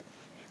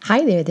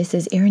Hi there, this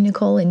is Erin,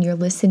 Nicole, and you're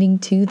listening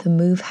to the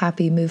Move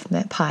Happy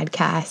Movement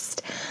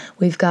podcast.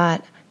 We've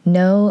got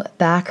no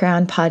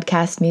background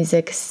podcast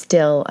music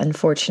still,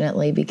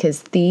 unfortunately, because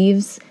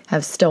thieves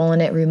have stolen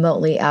it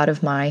remotely out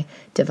of my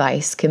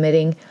device,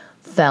 committing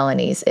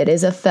felonies. It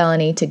is a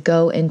felony to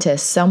go into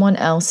someone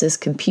else's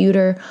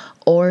computer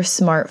or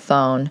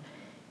smartphone,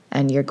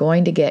 and you're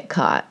going to get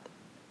caught.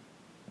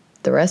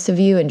 The rest of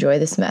you, enjoy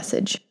this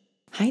message.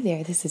 Hi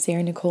there, this is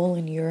Erin Nicole,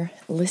 and you're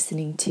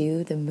listening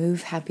to the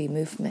Move Happy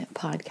Movement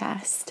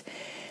podcast.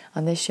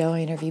 On this show, I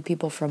interview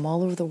people from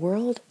all over the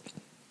world.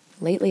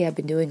 Lately, I've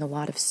been doing a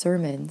lot of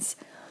sermons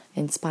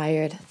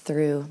inspired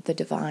through the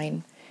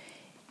divine.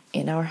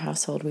 In our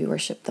household, we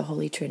worship the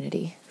Holy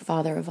Trinity,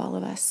 Father of all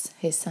of us,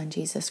 His Son,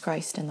 Jesus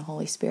Christ, and the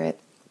Holy Spirit.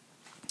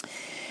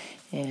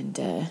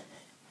 And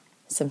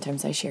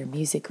sometimes I share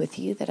music with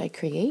you that I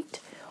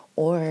create,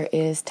 or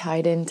is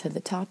tied into the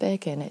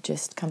topic and it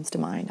just comes to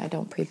mind. I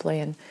don't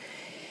pre-plan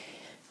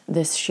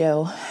this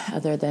show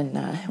other than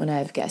when I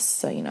have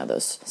guests,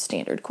 those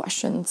standard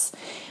questions.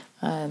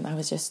 I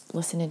was just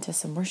listening to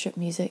some worship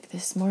music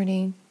this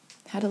morning.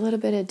 Had a little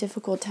bit of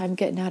difficult time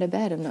getting out of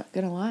bed, I'm not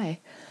going to lie.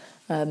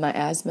 My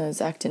asthma is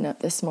acting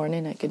up this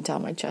morning. I can tell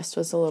my chest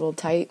was a little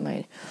tight.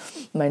 My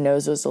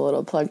nose was a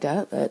little plugged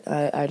up, but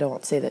I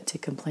don't say that to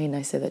complain.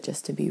 I say that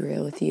just to be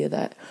real with you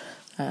that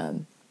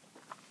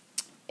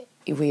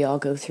we all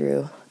go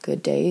through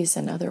good days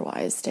and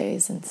otherwise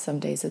days, and some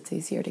days it's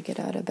easier to get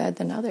out of bed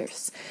than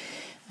others.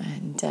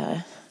 And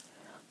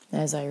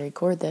as I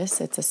record this,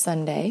 it's a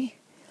Sunday,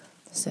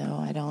 so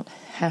I don't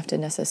have to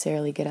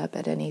necessarily get up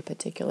at any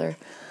particular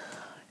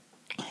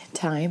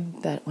time,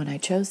 but when I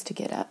chose to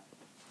get up,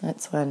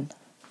 that's when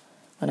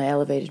I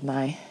elevated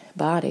my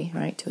body,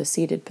 right, to a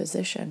seated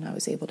position, I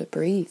was able to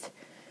breathe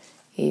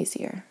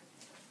easier,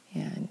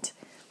 and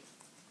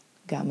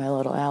got my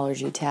little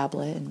allergy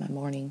tablet and my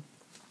morning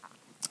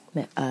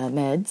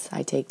meds.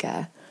 I take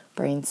a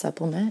brain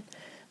supplement,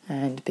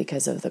 and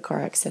because of the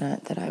car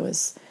accident that I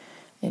was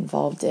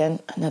involved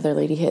in, another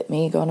lady hit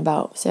me going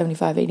about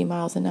 75, 80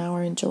 miles an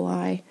hour in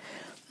July.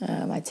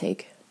 I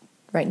take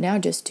right now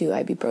just 2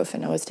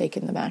 ibuprofen. I was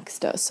taking the max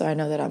dose, so I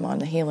know that I'm on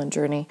the healing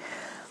journey.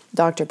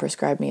 Doctor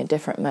prescribed me a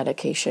different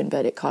medication,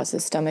 but it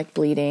causes stomach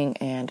bleeding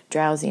and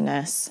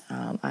drowsiness,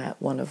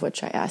 one of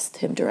which I asked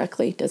him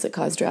directly, does it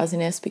cause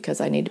drowsiness because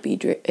I need to be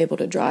able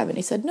to drive? And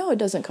he said, no, it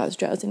doesn't cause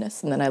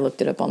drowsiness. And then I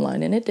looked it up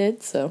online, and it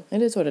did, so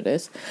it is what it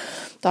is.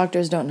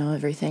 Doctors don't know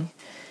everything,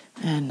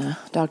 and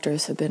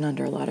doctors have been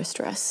under a lot of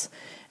stress,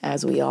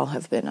 as we all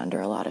have been under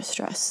a lot of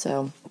stress.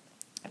 So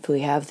if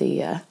we have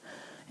the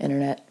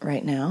internet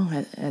right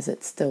now, as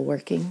it's still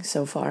working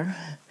so far,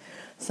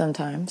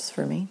 sometimes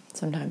for me,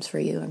 sometimes for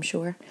you, I'm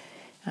sure.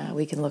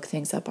 We can look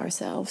things up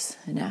ourselves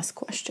and ask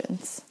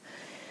questions.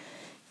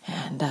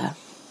 And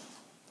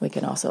we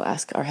can also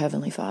ask our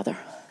Heavenly Father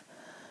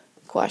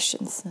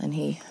questions, and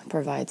He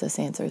provides us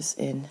answers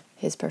in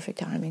His perfect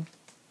timing.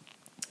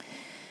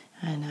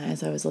 And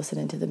as I was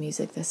listening to the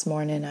music this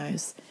morning, I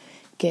was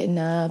getting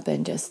up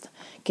and just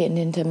getting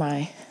into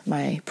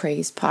my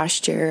praise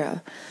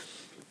posture.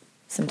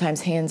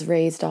 Sometimes hands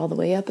raised all the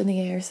way up in the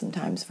air,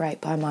 sometimes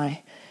right by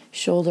my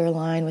shoulder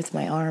line with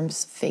my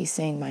arms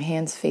facing, my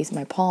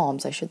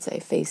palms,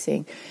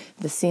 facing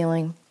the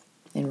ceiling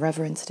in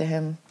reverence to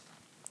Him.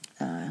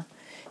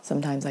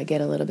 Sometimes I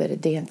get a little bit of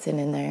dancing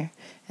in there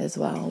as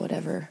well,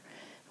 whatever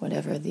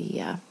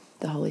the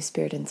Holy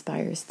Spirit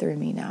inspires through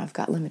me. Now I've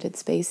got limited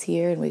space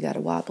here, and we got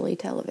a wobbly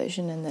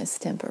television in this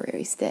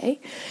temporary stay,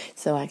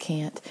 so I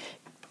can't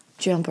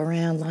jump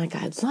around like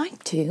I'd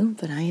like to,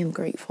 but I am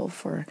grateful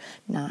for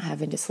not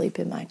having to sleep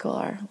in my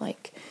car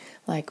like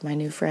my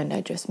new friend I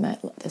just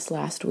met this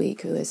last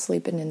week, who is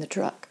sleeping in the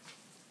truck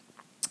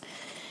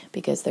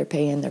because they're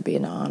being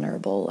an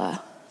honorable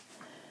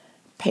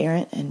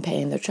parent and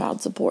paying their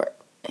child support,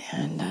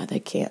 and they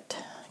can't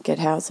get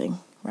housing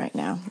right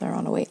now. They're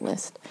on a wait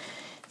list.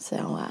 So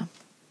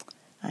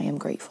I am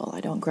grateful.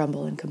 I don't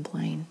grumble and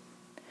complain.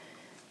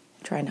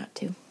 I try not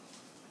to.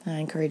 I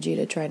encourage you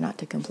to try not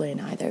to complain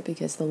either,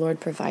 because the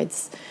Lord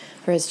provides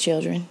for His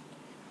children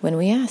when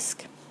we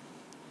ask.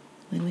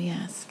 When we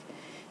ask.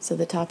 So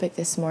the topic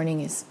this morning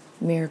is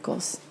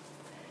miracles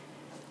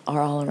are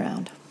all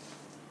around.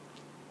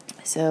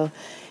 So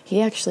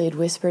he actually had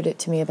whispered it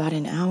to me about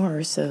an hour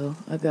or so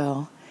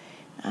ago,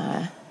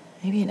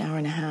 maybe an hour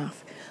and a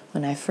half.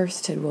 When I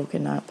first had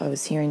woken up, I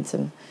was hearing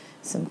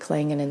some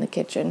clanging in the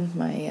kitchen.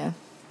 My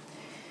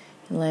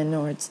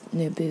landlord's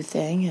new boo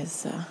thing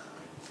is a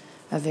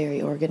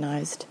very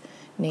organized,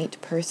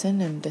 neat person,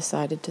 and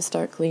decided to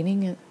start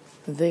cleaning at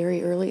a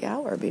very early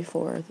hour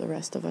before the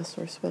rest of us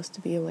were supposed to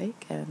be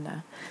awake.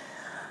 And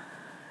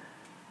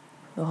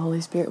the Holy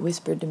Spirit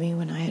whispered to me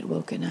when I had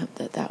woken up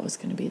that was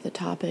going to be the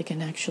topic,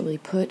 and actually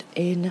put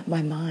in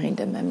my mind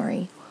a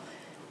memory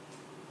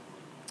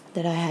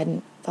that I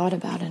hadn't thought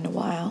about in a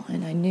while,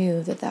 and I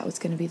knew that was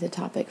going to be the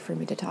topic for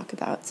me to talk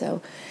about.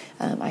 So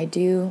I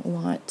do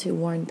want to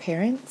warn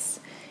parents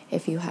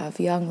if you have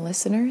young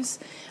listeners,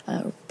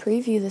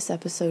 preview this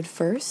episode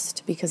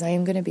first, because I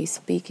am going to be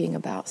speaking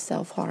about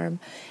self-harm,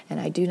 and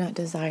I do not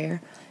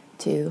desire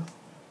to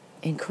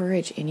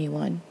encourage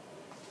anyone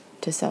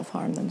to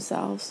self-harm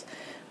themselves,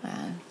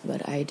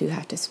 but I do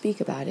have to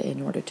speak about it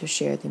in order to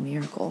share the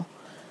miracle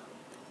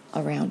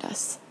around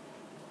us.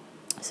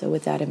 So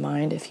with that in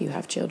mind, if you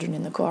have children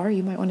in the car,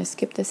 you might want to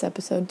skip this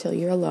episode till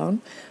you're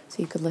alone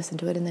so you could listen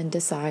to it and then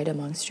decide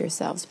amongst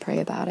yourselves, pray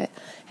about it,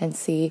 and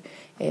see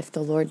if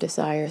the Lord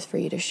desires for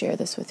you to share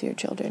this with your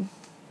children.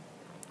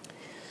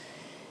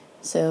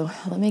 So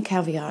let me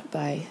caveat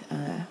by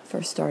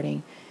first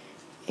starting.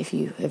 If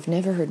you have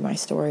never heard my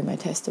story, my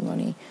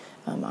testimony,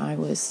 I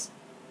was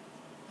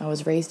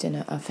raised in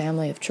a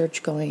family of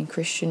church-going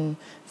Christian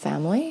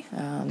family,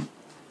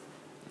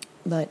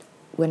 but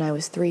when I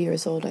was 3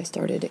 years old, I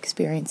started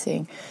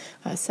experiencing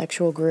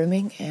sexual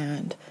grooming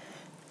and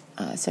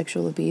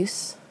sexual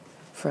abuse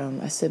from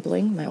a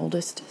sibling, my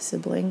oldest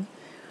sibling.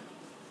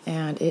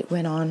 And it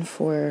went on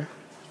for,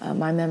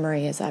 my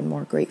memory, as I'm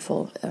more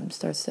grateful,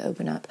 starts to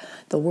open up.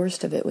 The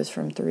worst of it was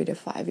from 3 to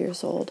 5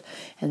 years old.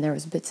 And there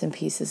was bits and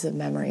pieces of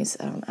memories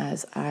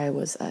as I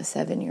was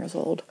 7 years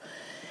old.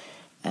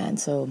 And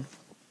so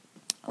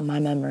my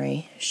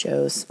memory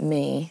shows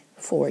me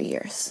 4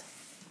 years.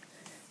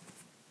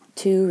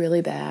 2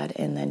 really bad,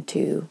 and then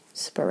 2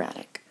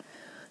 sporadic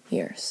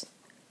years.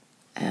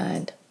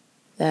 And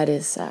that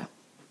is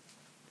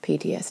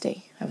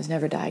PTSD. I was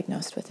never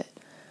diagnosed with it.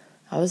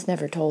 I was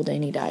never told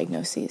any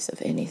diagnoses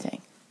of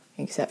anything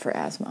except for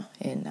asthma.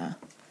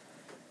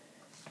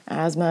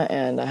 Asthma,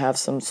 and I have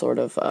some sort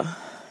of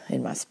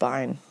in my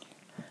spine,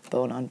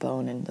 bone on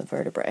bone in the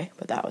vertebrae,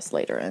 but that was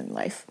later in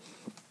life.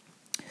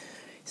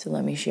 So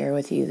let me share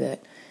with you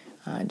that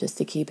just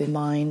to keep in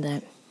mind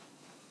that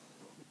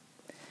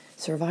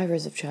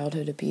survivors of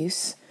childhood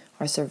abuse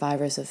are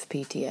survivors of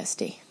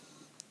PTSD.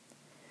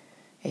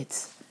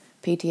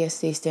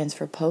 PTSD stands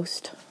for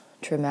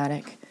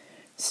post-traumatic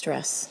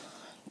stress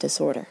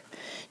disorder.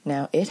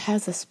 Now, it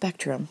has a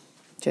spectrum,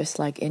 just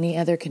like any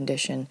other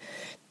condition.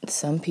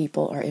 Some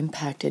people are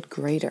impacted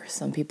greater.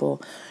 Some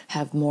people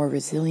have more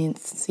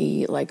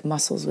resiliency, like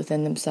muscles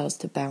within themselves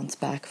to bounce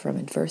back from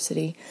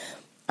adversity.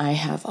 I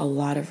have a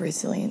lot of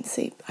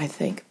resiliency, I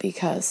think,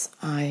 because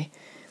I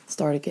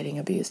started getting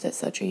abused at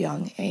such a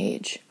young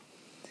age.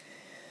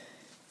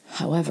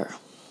 However,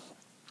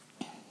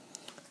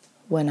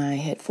 when I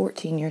hit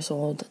 14 years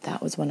old,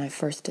 that was when I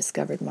first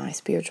discovered my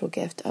spiritual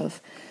gift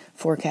of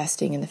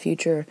forecasting in the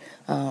future.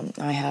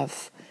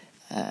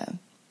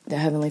 The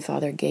Heavenly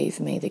Father gave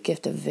me the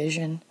gift of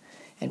vision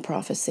and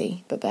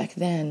prophecy. But back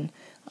then,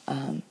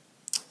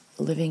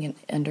 living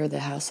under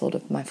the household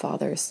of my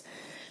father's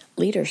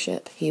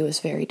leadership, he was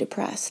very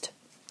depressed.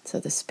 So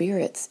the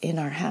spirits in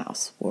our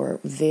house were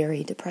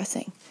very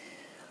depressing.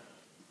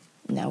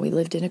 Now, we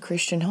lived in a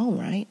Christian home,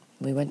 right?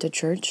 We went to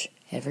church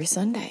every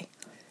Sunday,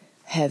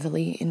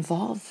 heavily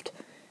involved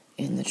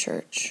in the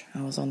church.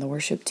 I was on the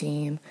worship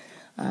team.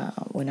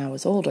 When I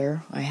was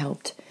older, I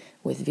helped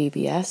with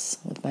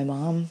VBS with my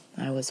mom.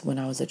 When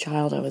I was a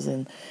child,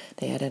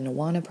 they had an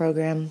Awana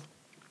program.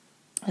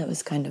 It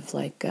was kind of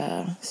like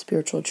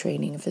spiritual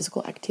training,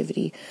 physical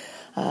activity,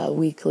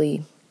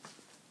 weekly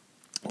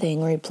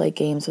thing where you play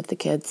games with the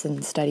kids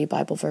and study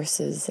Bible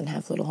verses and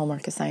have little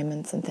homework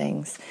assignments and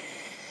things.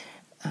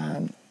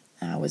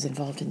 I was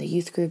involved in the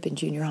youth group in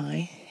junior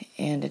high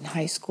and in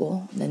high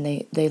school. Then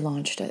they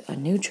launched a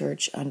new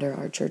church under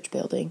our church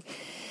building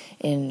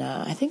in,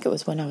 I think it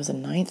was when I was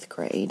in 9th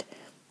grade,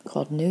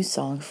 called New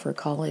Song, for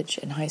college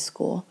and high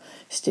school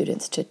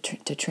students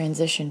to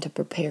transition, to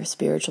prepare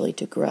spiritually,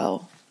 to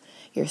grow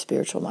your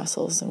spiritual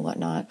muscles and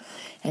whatnot.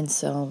 And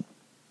so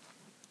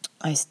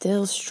I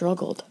still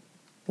struggled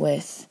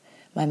with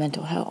my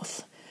mental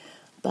health,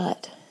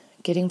 but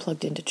getting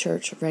plugged into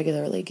church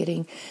regularly,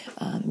 getting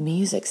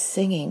music,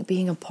 singing,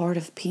 being a part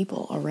of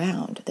people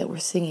around that were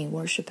singing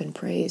worship and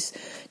praise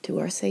to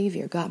our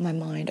Savior got my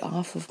mind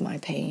off of my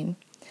pain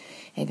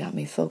and got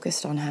me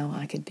focused on how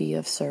I could be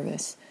of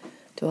service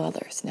to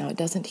others. Now, it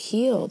doesn't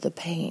heal the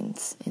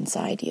pains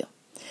inside you.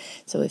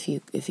 So if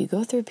you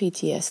go through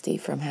PTSD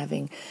from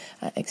having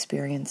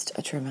experienced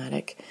a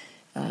traumatic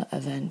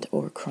event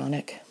or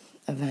chronic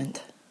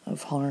event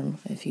of harm,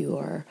 if you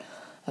are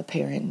a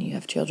parent and you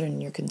have children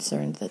and you're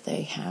concerned that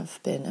they have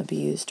been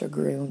abused or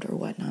groomed or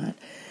whatnot,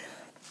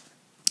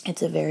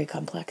 it's a very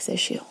complex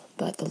issue.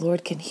 But the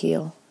Lord can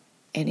heal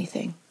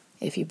anything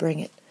if you bring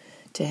it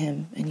to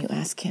Him and you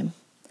ask Him.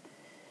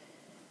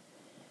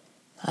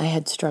 I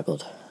had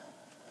struggled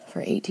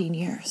for 18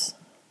 years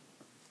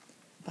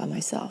by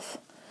myself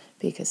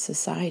because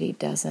society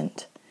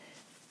doesn't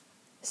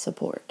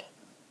support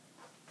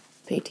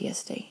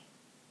PTSD.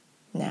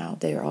 Now,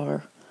 there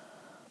are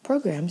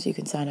programs you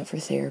can sign up for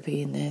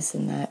therapy and this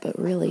and that, but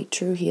really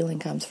true healing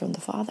comes from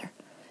the Father.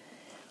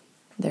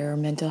 There are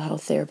mental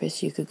health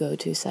therapists you could go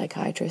to,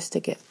 psychiatrists, to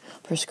get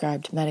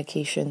prescribed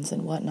medications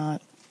and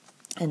whatnot,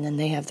 and then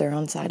they have their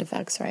own side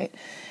effects, right?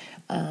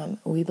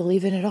 We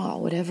believe in it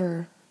all,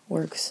 whatever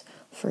works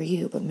for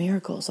you, but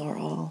miracles are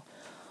all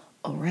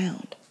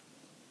around.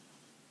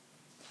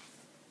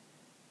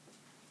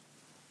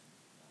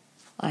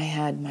 I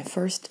had my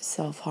first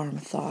self-harm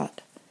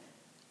thought.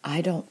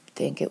 I don't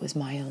think it was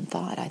my own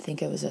thought. I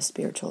think it was a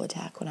spiritual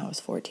attack when I was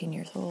 14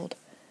 years old.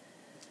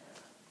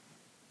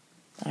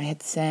 I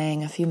had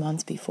sang a few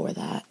months before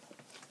that.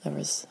 There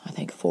was, I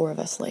think, 4 of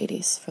us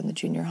ladies from the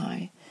junior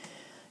high.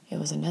 It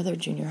was another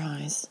junior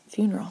high's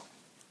funeral.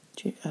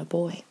 A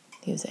boy.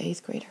 He was an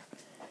 8th grader.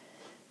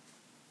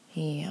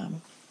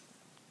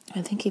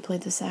 I think he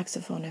played the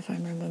saxophone, if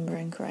I'm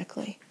remembering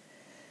correctly.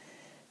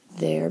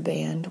 Their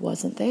band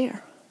wasn't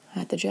there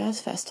at the jazz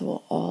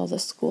festival. All the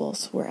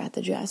schools were at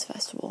the jazz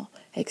festival,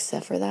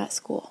 except for that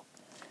school.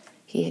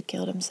 He had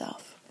killed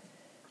himself.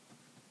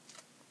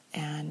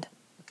 And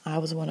I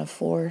was one of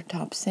 4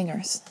 top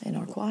singers in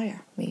our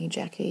choir. Me,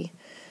 Jackie,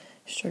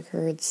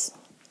 Strickards,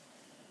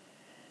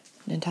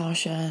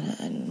 Natasha,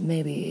 and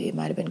maybe it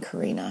might have been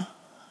Karina.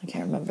 I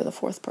can't remember the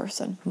 4th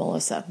person.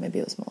 Melissa. Maybe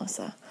it was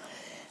Melissa.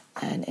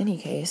 In any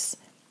case,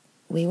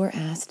 we were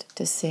asked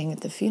to sing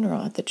at the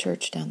funeral at the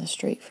church down the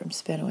street from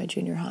Spanaway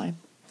Junior High.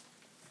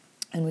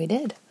 And we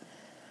did.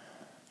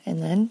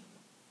 And then,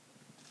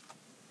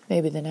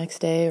 maybe the next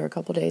day or a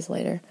couple days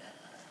later,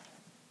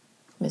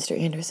 Mr.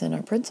 Anderson,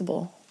 our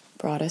principal,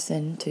 brought us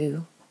in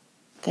to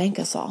thank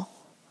us all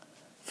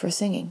for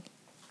singing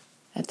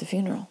at the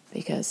funeral,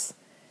 because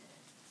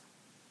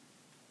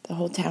the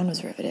whole town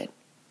was riveted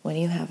when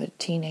you have a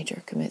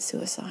teenager commit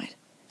suicide.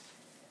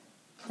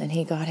 And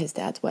he got his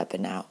dad's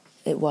weapon out.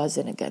 It was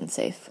in a gun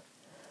safe,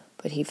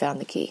 but he found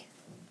the key.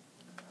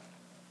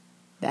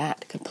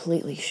 That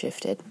completely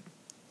shifted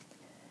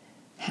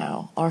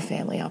how our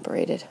family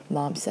operated.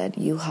 Mom said,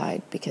 you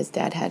hide, because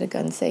Dad had a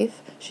gun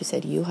safe. She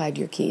said, you hide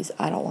your keys.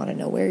 I don't want to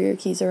know where your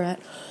keys are at.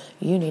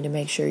 You need to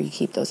make sure you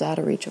keep those out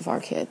of reach of our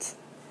kids.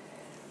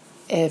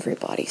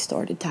 Everybody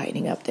started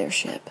tightening up their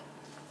ship.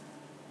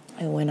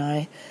 And when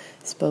I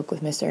spoke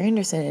with Mr.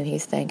 Anderson and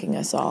he's thanking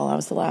us all, I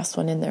was the last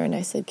one in there, and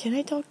I said, can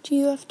I talk to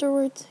you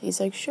afterwards? He's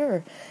like,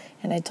 sure.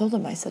 And I told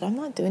him, I said, I'm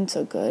not doing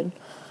so good.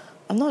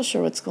 I'm not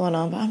sure what's going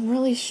on, but I'm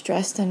really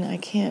stressed and I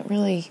can't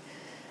really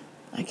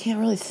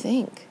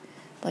think.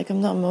 Like,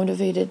 I'm not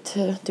motivated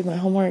to do my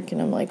homework,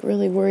 and I'm like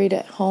really worried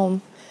at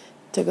home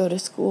to go to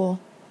school.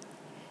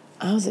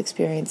 I was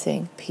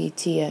experiencing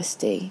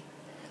PTSD.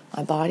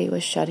 My body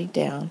was shutting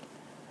down.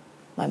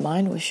 My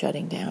mind was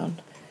shutting down.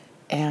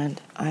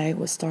 And I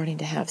was starting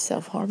to have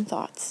self-harm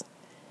thoughts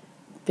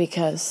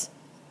because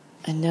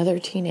another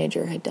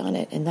teenager had done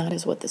it, and that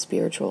is what the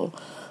spiritual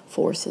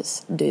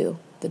forces do.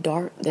 The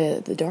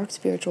dark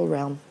spiritual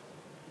realm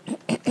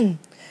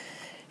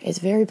is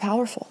very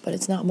powerful, but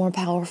it's not more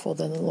powerful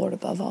than the Lord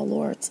above all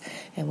lords.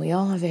 And we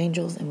all have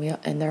angels,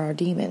 and there are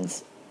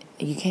demons.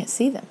 You can't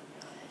see them.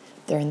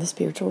 They're in the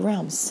spiritual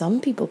realm. Some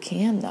people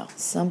can, though.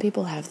 Some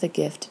people have the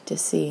gift to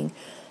seeing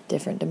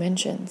different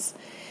dimensions.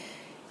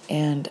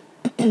 And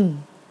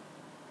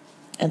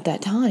at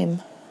that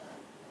time,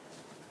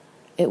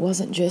 it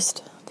wasn't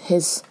just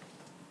his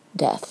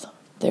death.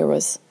 There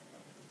was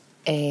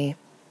a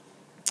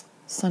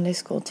Sunday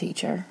school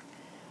teacher.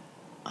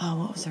 Oh,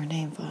 what was her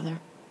name, Father?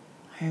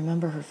 I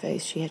remember her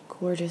face. She had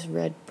gorgeous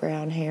red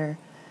brown hair.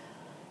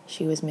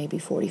 She was maybe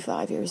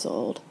 45 years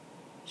old.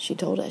 She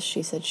told us,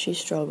 she said she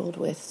struggled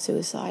with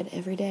suicide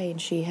every day,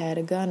 and she had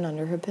a gun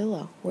under her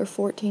pillow. We're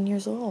 14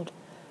 years old.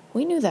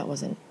 We knew that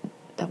wasn't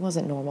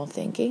normal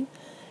thinking,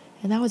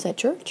 and that was at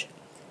church.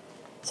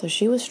 So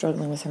she was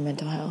struggling with her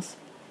mental health.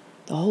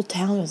 The whole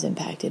town was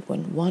impacted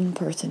when one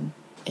person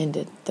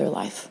ended their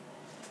life.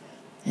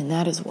 And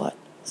that is what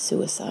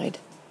suicide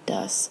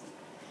does.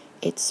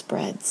 It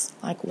spreads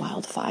like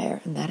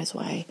wildfire, and that is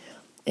why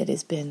it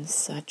has been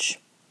such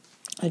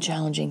a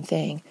challenging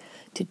thing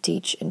to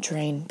teach and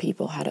train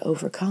people how to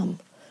overcome.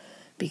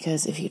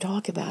 Because if you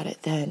talk about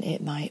it, then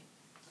it might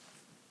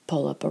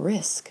pull up a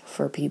risk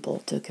for people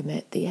to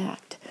commit the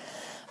act.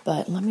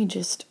 But let me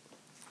just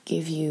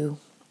give you,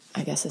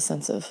 I guess, a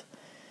sense of,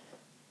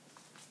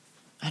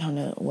 I don't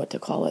know what to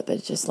call it,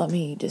 but let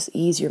me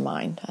ease your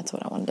mind. That's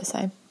what I wanted to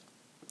say.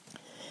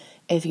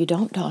 If you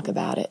don't talk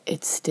about it,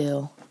 it's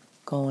still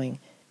going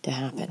to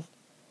happen.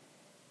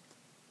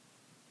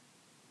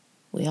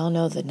 We all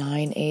know the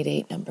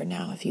 988 number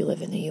now if you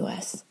live in the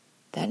U.S.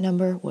 That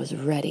number was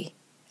ready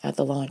at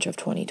the launch of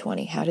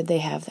 2020. How did they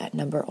have that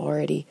number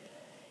already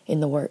in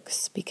the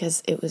works?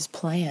 Because it was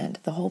planned.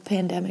 The whole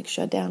pandemic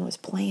shutdown was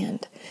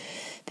planned.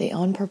 They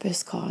on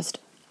purpose caused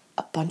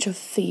a bunch of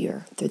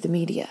fear through the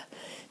media,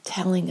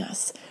 telling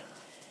us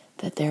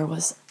that there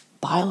was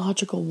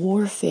biological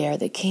warfare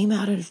that came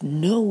out of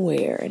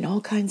nowhere and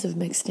all kinds of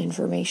mixed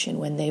information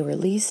when they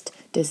released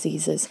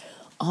diseases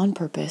on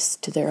purpose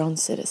to their own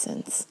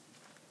citizens.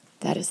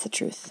 That is the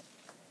truth.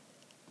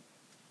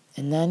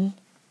 And then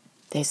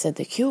they said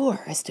the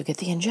cure is to get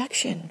the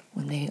injection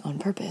when they, on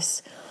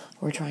purpose,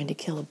 were trying to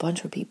kill a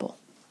bunch of people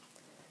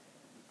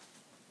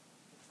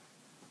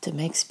to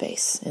make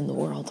space in the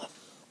world.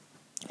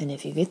 And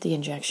if you get the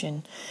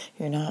injection,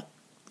 you're not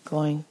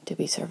going to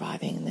be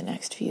surviving in the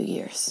next few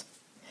years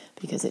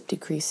because it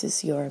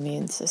decreases your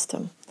immune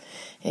system.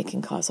 It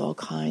can cause all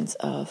kinds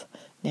of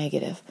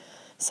negative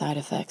side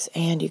effects,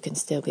 and you can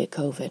still get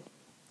COVID,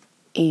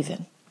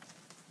 even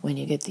when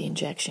you get the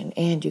injection,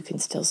 and you can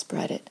still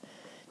spread it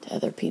to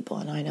other people.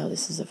 And I know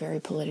this is a very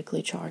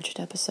politically charged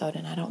episode,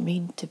 and I don't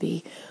mean to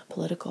be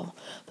political,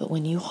 but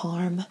when you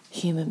harm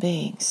human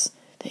beings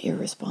that you're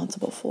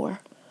responsible for,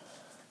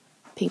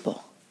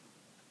 people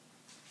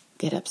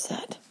get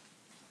upset.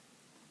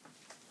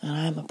 And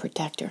I am a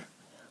protector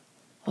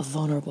of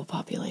vulnerable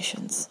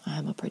populations. I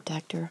am a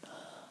protector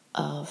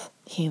of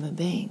human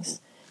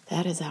beings.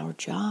 That is our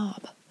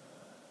job.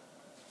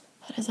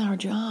 That is our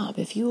job.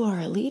 If you are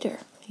a leader,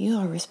 you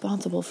are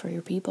responsible for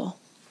your people.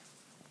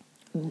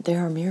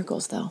 There are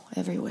miracles, though,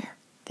 everywhere.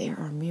 There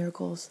are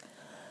miracles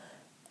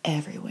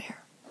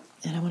everywhere.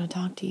 And I want to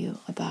talk to you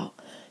about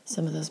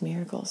some of those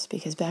miracles,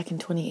 because back in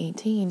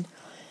 2018,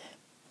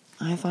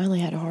 I finally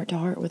had a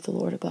heart-to-heart with the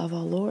Lord above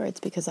all lords,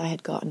 because I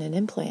had gotten an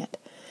implant,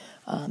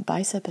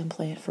 bicep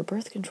implant for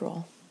birth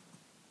control.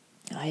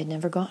 I had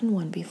never gotten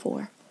one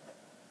before.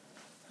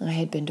 I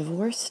had been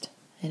divorced,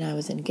 and I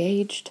was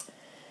engaged,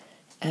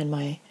 and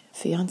my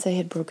fiance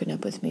had broken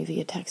up with me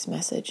via text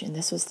message, and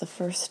this was the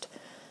first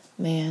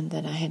man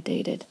that I had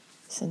dated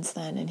since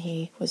then, and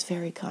he was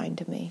very kind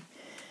to me.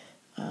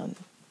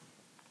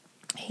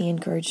 He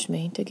encouraged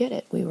me to get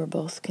it. We were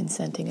both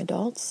consenting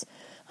adults.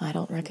 I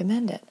don't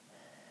recommend it.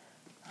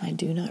 I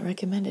do not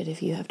recommend it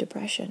if you have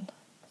depression.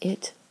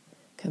 It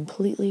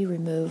completely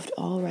removed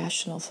all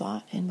rational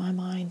thought in my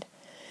mind.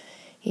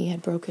 He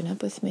had broken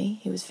up with me.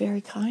 He was very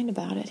kind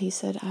about it. He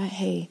said,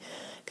 hey,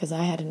 because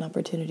I had an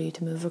opportunity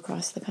to move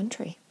across the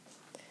country.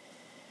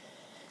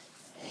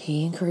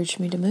 He encouraged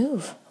me to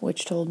move,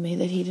 which told me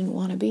that he didn't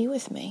want to be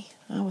with me.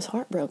 I was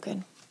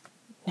heartbroken.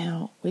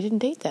 Now, we didn't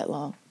date that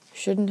long.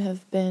 Shouldn't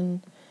have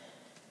been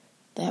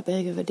that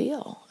big of a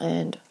deal,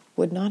 and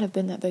would not have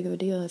been that big of a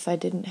deal if I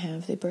didn't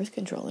have the birth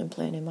control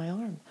implant in my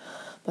arm.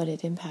 But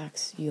it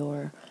impacts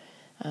your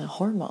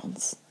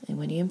hormones, and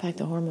when you impact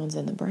the hormones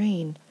in the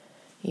brain,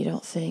 you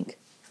don't think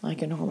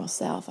like a normal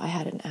self. I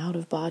had an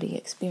out-of-body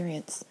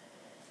experience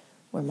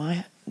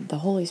where the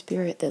Holy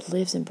Spirit that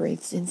lives and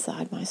breathes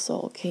inside my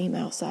soul came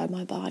outside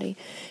my body,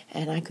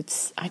 and I could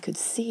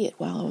see it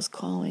while I was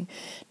calling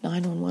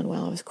 911,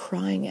 while I was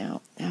crying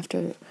out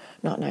after,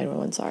 not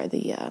 911, sorry,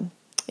 it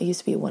used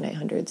to be a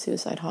 1-800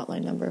 suicide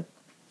hotline number.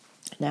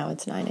 Now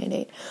it's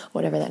 988,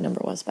 whatever that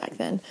number was back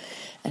then.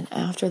 And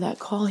after that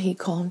call, he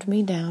calmed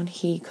me down.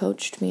 He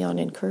coached me on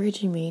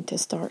encouraging me to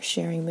start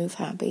sharing Move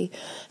Happy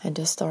and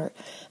to start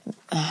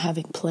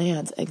having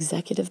plans,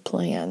 executive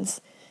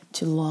plans,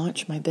 to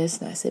launch my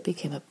business. It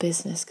became a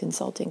business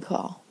consulting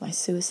call, my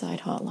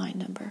suicide hotline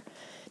number,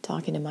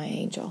 talking to my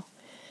angel.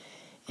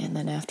 And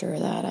then after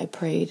that, I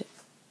prayed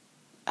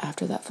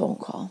after that phone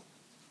call,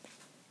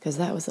 because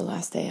that was the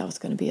last day I was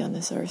going to be on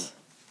this earth.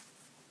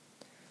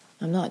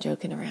 I'm not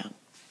joking around.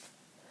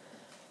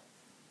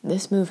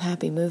 This Move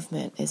Happy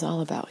movement is all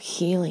about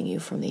healing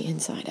you from the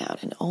inside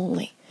out, and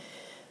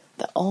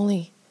the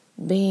only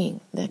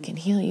being that can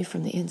heal you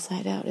from the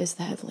inside out is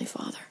the Heavenly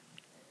Father.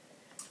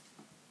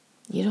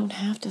 You don't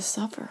have to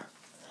suffer.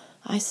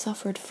 I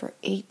suffered for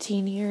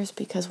 18 years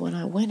because when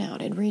I went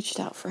out and reached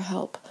out for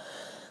help,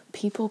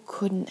 people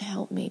couldn't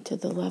help me to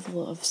the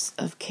level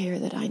of care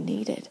that I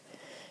needed.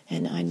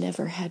 And I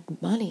never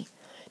had money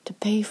to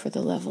pay for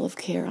the level of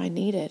care I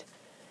needed.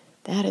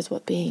 That is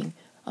what being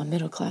a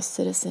middle-class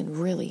citizen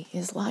really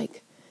is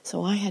like.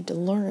 So I had to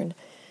learn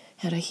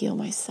how to heal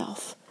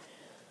myself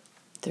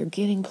through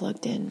getting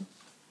plugged in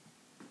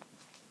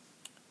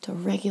to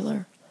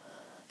regular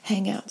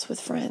hangouts with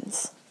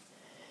friends,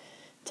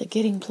 to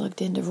getting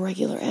plugged into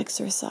regular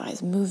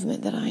exercise,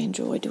 movement that I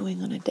enjoy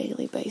doing on a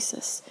daily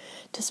basis,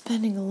 to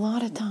spending a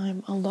lot of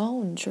time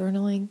alone,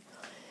 journaling,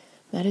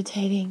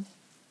 meditating,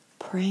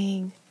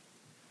 praying,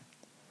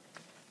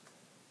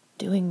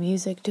 doing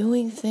music,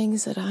 doing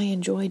things that I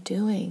enjoy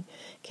doing,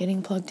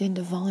 getting plugged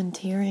into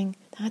volunteering.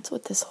 That's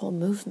what this whole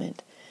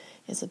movement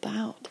is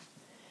about.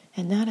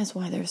 And that is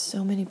why there's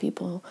so many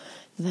people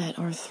that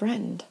are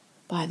threatened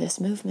by this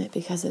movement,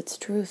 because it's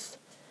truth.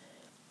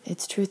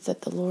 It's truth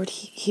that the Lord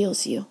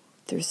heals you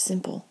through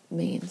simple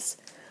means,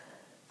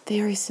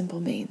 very simple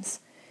means.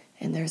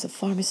 And there's a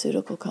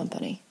pharmaceutical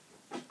company,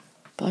 a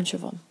bunch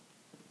of them,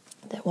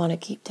 that want to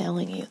keep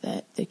telling you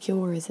that the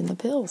cure is in the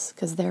pills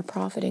because they're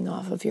profiting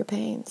off of your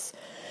pains.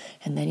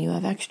 And then you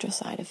have extra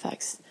side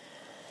effects.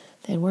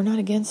 Then we're not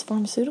against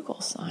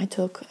pharmaceuticals. I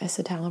took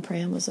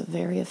escitalopram, was a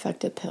very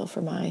effective pill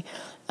for my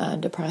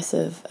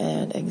depressive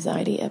and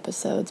anxiety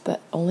episodes,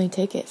 but only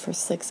take it for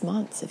 6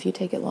 months. If you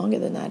take it longer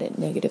than that, it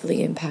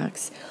negatively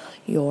impacts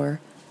your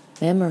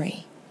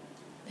memory.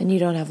 Then you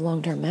don't have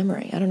long-term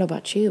memory. I don't know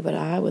about you, but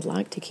I would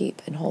like to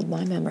keep and hold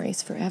my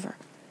memories forever.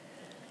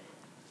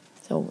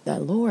 So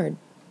that Lord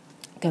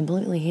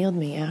completely healed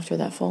me after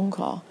that phone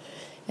call.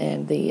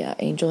 And the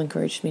angel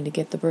encouraged me to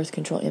get the birth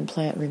control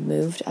implant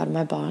removed out of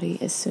my body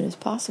as soon as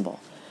possible.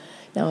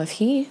 Now, if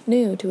he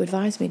knew to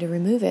advise me to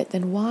remove it,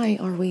 then why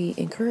are we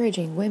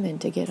encouraging women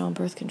to get on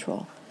birth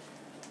control?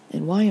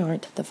 And why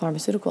aren't the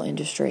pharmaceutical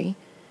industry,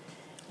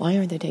 why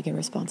aren't they taking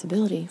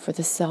responsibility for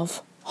the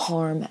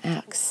self-harm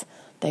acts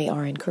they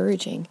are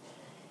encouraging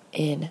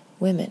in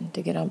women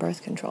to get on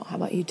birth control? How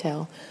about you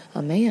tell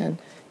a man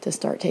to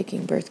start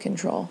taking birth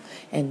control,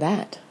 and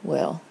that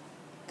will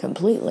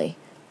completely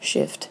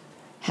shift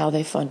how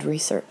they fund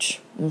research.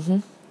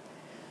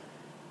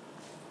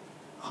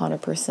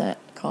 100%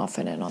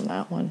 confident on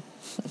that one.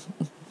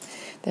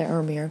 There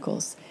are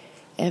miracles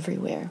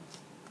everywhere.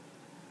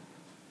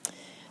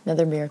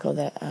 Another miracle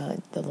that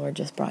the Lord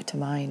just brought to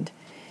mind.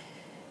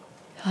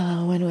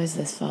 When was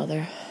this,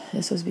 Father?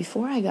 This was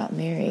before I got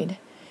married.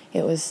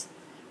 It was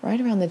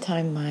right around the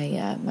time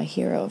my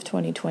hero of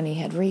 2020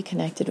 had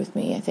reconnected with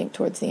me, I think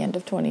towards the end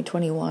of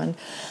 2021.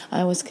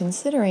 I was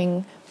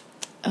considering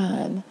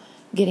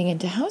getting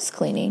into house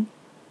cleaning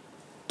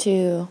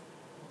to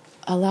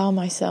allow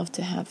myself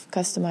to have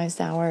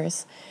customized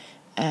hours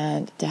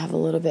and to have a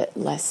little bit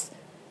less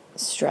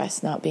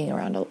stress not being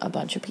around a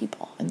bunch of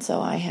people. And so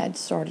I had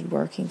started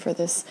working for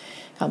this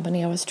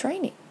company I was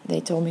training. They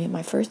told me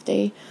my first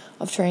day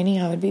of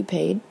training I would be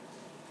paid.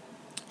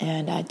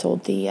 And I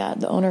told the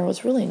owner,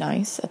 was really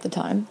nice at the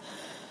time.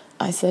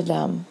 I said,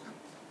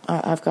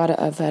 I've got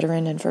a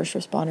veteran and first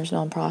responders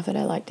nonprofit.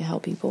 I like to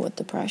help people with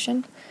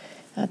depression.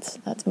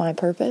 That's my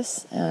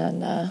purpose.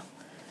 And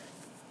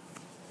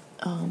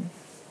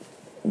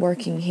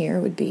working here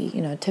would be,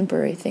 a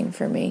temporary thing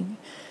for me,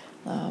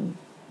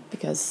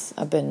 because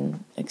I've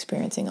been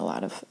experiencing a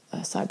lot of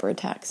cyber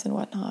attacks and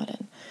whatnot,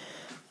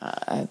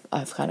 and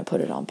I've kind of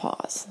put it on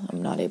pause.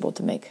 I'm not able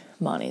to make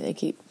money. They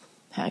keep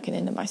hacking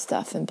into my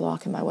stuff and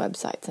blocking my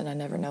websites, and I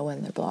never know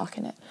when they're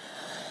blocking it.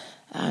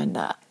 And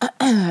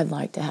I'd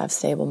like to have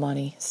stable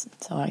money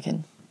so I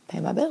can pay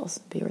my bills,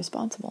 be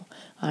responsible.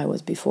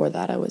 Before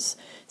that, I was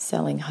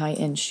selling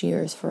high-end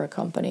shears for a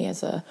company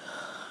as a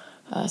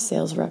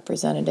sales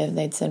representative.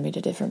 They'd send me to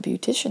different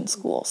beautician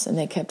schools, and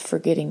they kept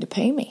forgetting to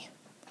pay me.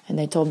 And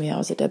they told me I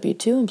was a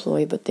W-2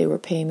 employee, but they were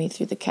paying me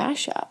through the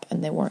Cash App,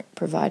 and they weren't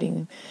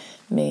providing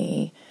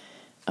me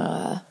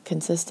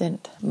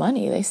consistent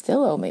money. They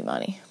still owe me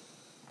money.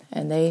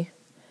 And they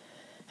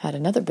had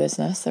another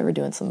business. They were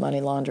doing some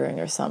money laundering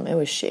or something. It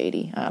was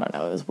shady. I don't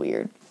know. It was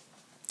weird.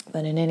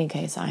 But in any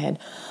case, I had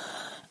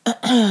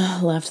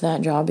left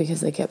that job because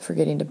they kept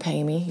forgetting to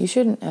pay me. You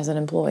shouldn't, as an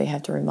employee,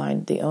 have to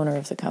remind the owner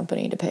of the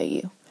company to pay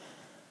you.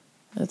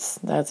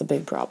 That's a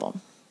big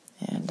problem.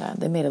 And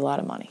they made a lot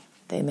of money.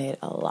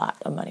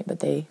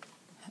 But they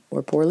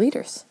were poor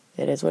leaders.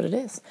 It is what it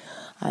is.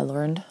 I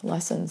learned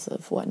lessons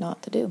of what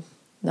not to do.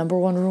 Number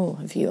one rule,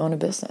 if you own a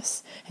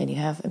business and you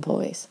have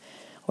employees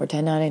or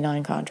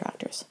 1099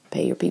 contractors,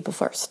 pay your people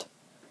first.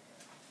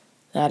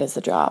 That is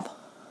the job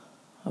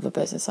of a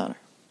business owner.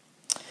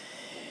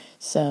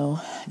 So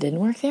I didn't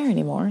work there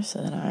anymore.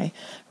 So then I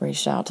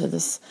reached out to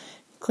this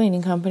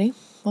cleaning company.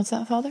 What's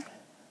that, Father?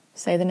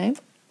 Say the name.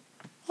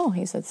 Oh,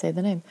 he said say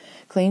the name.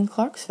 Clean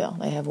Clarksville.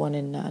 They have one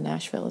in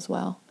Nashville as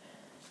well.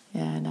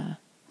 And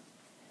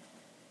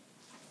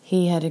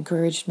he had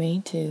encouraged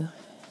me to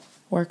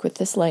work with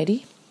this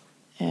lady.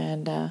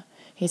 And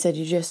he said,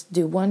 you just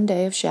do 1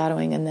 day of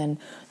shadowing, and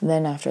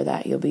then after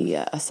that you'll be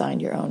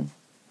assigned your own.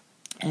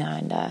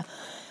 And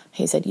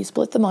he said, you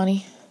split the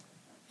money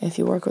if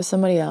you work with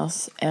somebody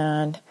else,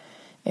 and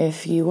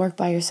if you work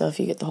by yourself,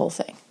 you get the whole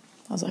thing.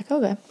 I was like,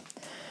 okay.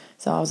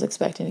 So I was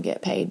expecting to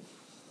get paid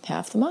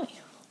half the money.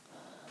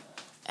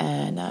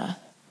 And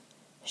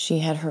she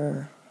had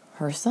her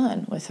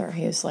son with her.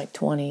 He was like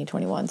 20,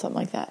 21, something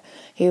like that.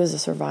 He was a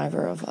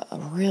survivor of a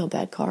real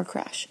bad car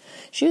crash.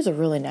 She was a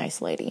really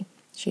nice lady.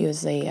 She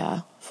was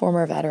a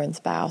former veteran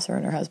spouse. Her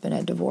and her husband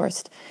had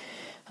divorced.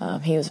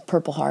 He was a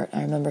Purple Heart.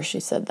 I remember she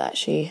said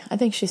that. I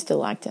think she still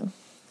liked him.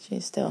 She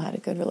still had a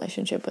good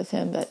relationship with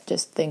him, but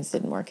just things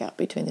didn't work out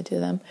between the two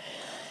of them.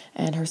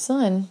 And her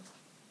son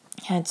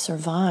had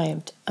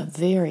survived a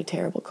very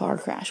terrible car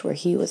crash where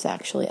he was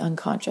actually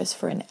unconscious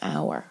for an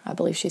hour. I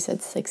believe she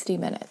said 60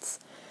 minutes,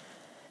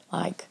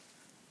 like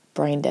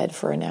brain dead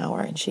for an hour.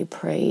 And she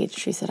prayed.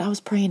 She said, I was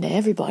praying to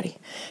everybody.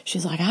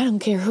 She's like, I don't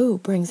care who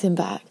brings him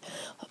back.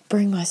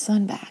 Bring my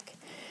son back.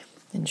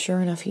 And sure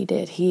enough, he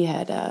did. He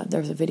had,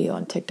 there was a video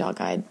on TikTok.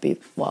 I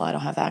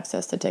don't have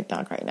access to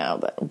TikTok right now,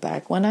 but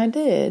back when I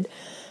did,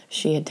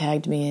 she had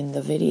tagged me in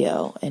the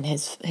video, and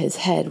his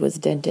head was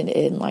dented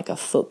in like a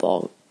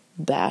football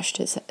bashed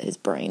his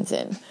brains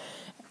in.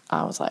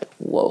 I was like,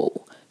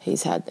 whoa.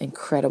 He's had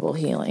incredible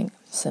healing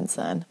since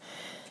then.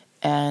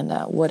 And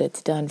what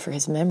it's done for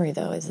his memory,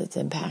 though, is it's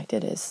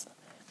impacted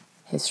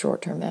his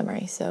short-term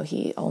memory. So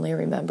he only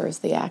remembers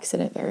the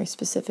accident very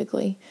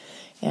specifically,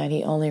 and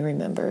he only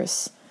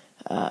remembers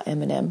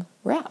Eminem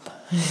rap.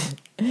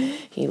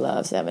 He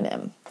loves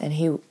Eminem, and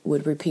he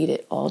would repeat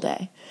it all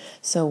day.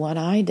 So what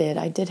I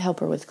did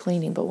help her with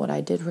cleaning, but what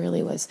I did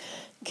really was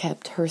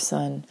kept her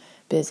son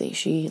busy.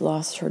 She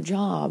lost her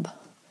job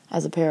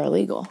as a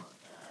paralegal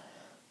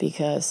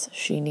because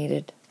she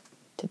needed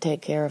to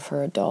take care of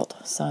her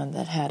adult son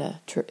that had a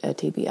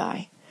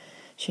TBI.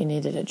 She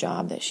needed a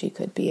job that she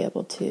could be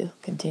able to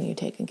continue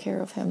taking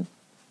care of him.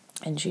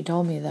 And she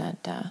told me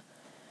that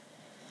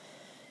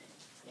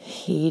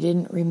he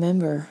didn't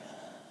remember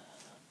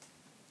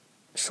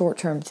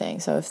short-term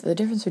thing. So if the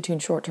difference between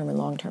short-term and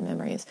long-term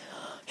memory is,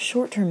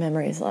 short-term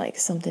memory is like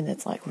something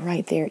that's like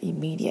right there,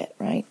 immediate,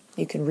 right?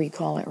 You can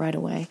recall it right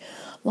away.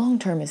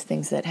 Long-term is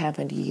things that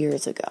happened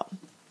years ago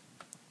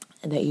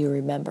and that you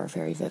remember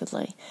very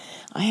vividly.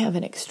 I have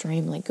an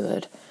extremely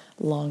good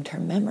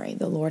long-term memory.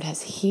 The Lord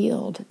has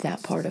healed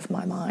that part of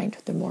my mind,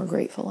 the more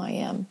grateful I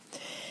am.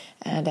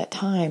 And at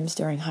times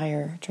during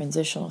higher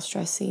transitional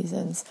stress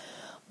seasons,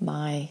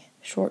 my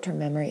short-term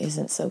memory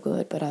isn't so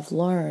good, but I've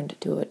learned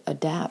to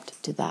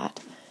adapt to that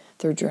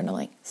through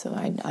journaling. So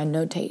I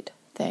notate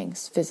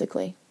things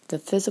physically. The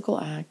physical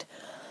act,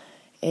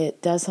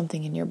 it does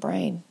something in your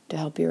brain to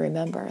help you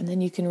remember, and then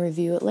you can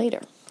review it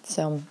later.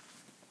 So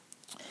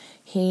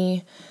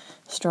he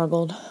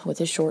struggled with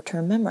his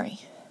short-term memory.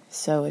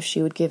 So if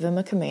she would give him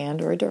a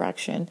command or a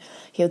direction,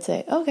 he would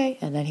say, okay,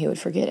 and then he would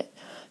forget it.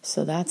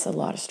 So that's a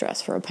lot of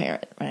stress for a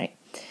parent, right?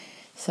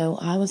 So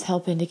I was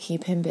helping to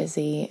keep him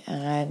busy,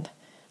 and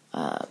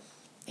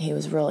he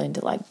was real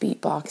into like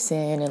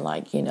beatboxing and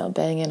like,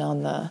 banging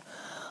on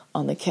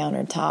the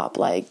countertop,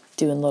 like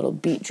doing little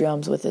beat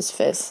drums with his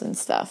fists and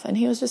stuff. And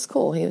he was just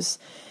cool.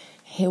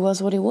 He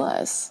was what he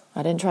was.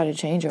 I didn't try to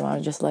change him. I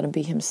just let him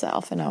be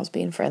himself, and I was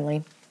being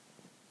friendly.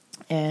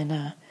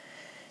 And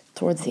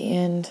towards the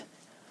end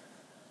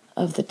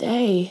of the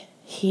day,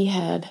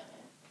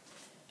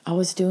 I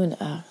was doing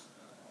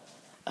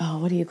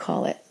what do you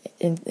call it?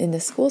 In the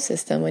school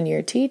system, when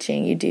you're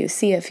teaching, you do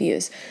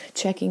CFUs,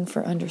 checking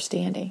for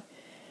understanding.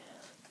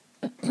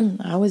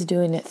 I was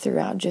doing it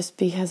throughout just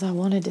because I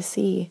wanted to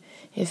see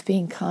if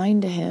being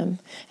kind to him,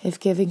 if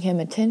giving him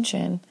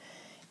attention,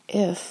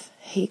 if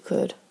he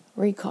could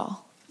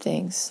recall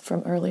things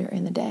from earlier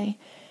in the day.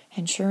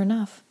 And sure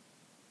enough,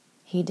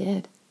 he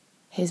did.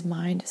 His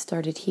mind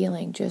started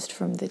healing just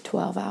from the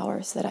 12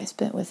 hours that I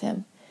spent with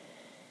him.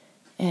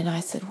 And I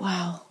said,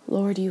 wow,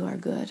 Lord, you are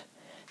good.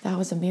 That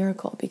was a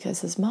miracle,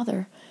 because his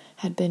mother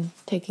had been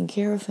taking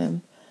care of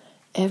him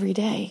every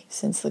day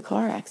since the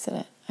car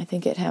accident. I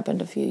think it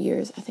happened a few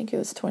years. I think it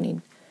was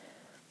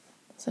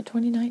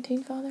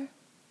 2019, Father?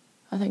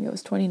 I think it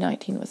was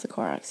 2019 was the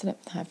car accident.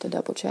 I have to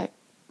double check.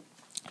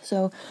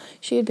 So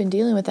she had been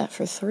dealing with that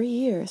for 3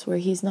 years, where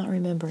he's not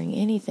remembering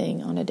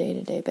anything on a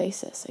day-to-day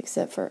basis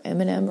except for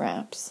M&M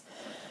raps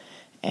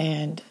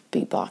and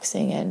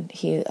beatboxing. And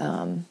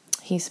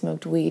he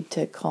smoked weed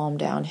to calm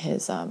down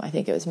his, I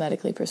think it was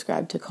medically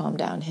prescribed to calm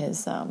down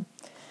his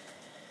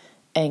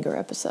anger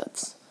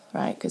episodes,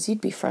 right? Because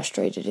you'd be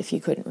frustrated if you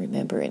couldn't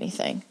remember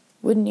anything,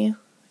 wouldn't you?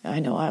 I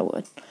know I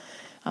would.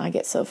 I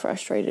get so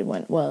frustrated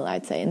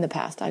I'd say in the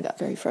past, I got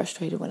very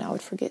frustrated when I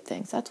would forget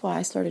things. That's why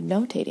I started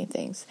notating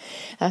things.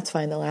 That's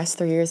why in the last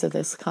 3 years of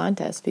this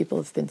contest, people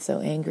have been so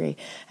angry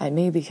at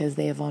me because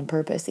they have on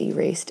purpose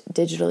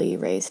digitally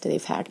erased.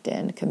 They've hacked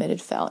in,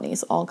 committed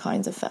felonies, all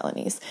kinds of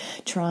felonies,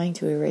 trying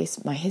to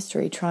erase my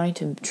history, trying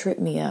to trip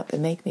me up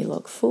and make me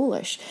look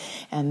foolish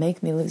and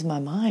make me lose my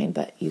mind.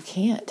 But you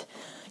can't.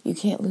 You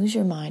can't lose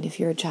your mind if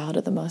you're a child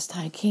of the Most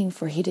High King,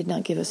 for he did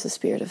not give us a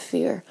spirit of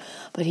fear,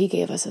 but he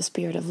gave us a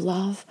spirit of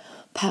love,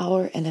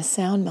 power, and a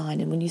sound mind.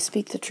 And when you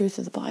speak the truth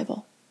of the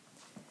Bible,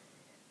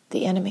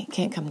 the enemy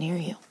can't come near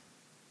you.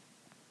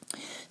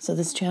 So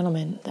this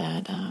gentleman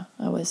that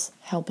I was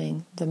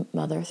helping, the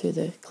mother through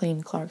the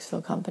Clean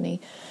Clarksville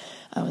Company,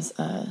 I was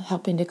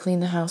helping to clean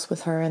the house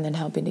with her and then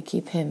helping to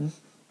keep him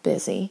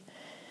busy.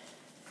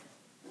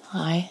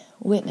 I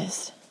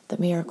witnessed the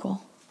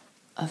miracle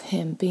of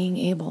him being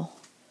able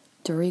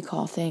to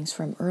recall things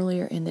from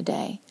earlier in the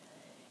day.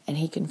 And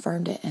he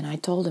confirmed it. And I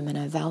told him and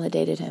I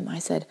validated him. I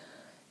said,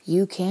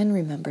 you can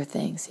remember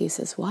things. He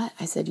says, what?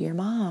 I said, your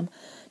mom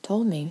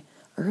told me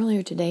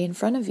earlier today in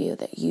front of you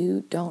that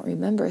you don't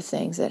remember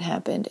things that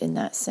happened in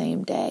that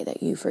same day,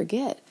 that you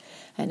forget.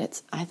 And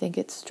I think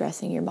it's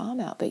stressing your mom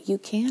out. But you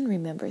can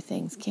remember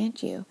things,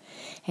 can't you?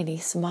 And he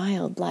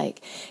smiled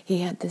like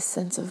he had this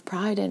sense of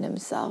pride in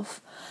himself,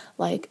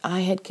 like I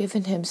had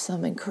given him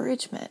some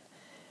encouragement.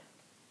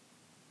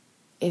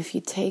 If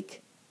you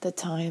take the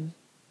time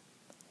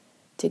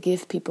to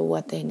give people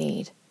what they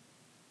need,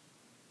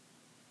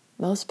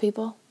 most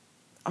people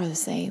are the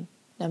same,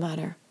 no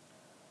matter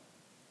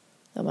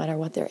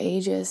what their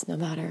age is, no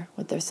matter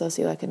what their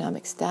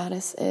socioeconomic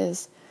status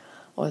is,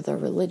 or their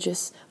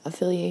religious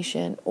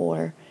affiliation,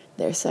 or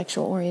their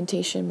sexual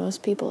orientation.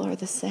 Most people are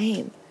the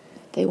same.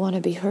 They want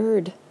to be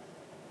heard.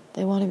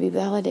 They want to be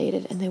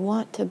validated, and they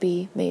want to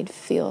be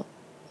felt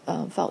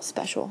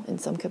special in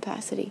some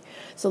capacity.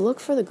 So look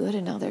for the good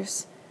in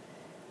others.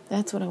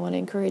 That's what I want to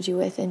encourage you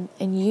with. And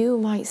you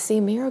might see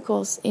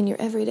miracles in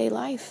your everyday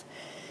life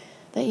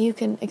that you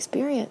can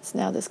experience.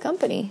 Now, this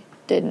company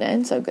didn't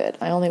end so good.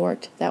 I only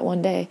worked that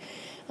one day.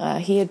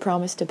 He had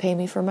promised to pay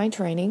me for my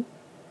training,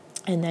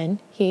 and then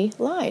he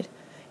lied.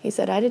 He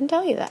said, I didn't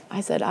tell you that. I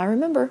said, I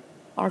remember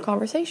our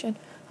conversation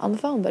on the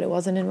phone, but it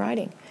wasn't in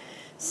writing.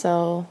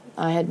 So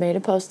I had made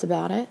a post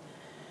about it,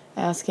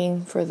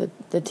 asking for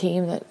the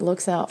team that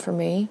looks out for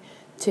me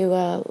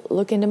to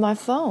look into my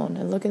phone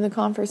and look in the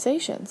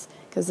conversations,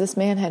 because this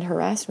man had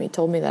harassed me,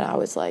 told me that I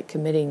was like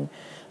committing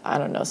I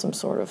don't know, some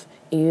sort of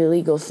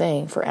illegal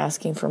thing for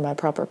asking for my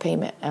proper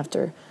payment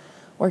after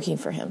working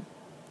for him.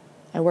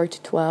 I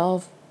worked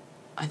 12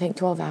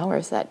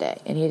 hours that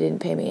day, and he didn't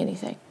pay me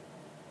anything.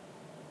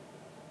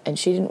 And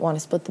she didn't want to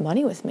split the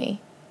money with me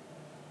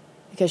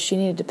because she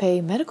needed to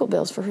pay medical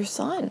bills for her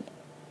son.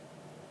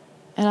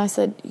 And I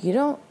said,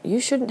 you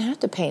shouldn't have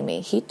to pay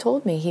me. He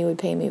told me he would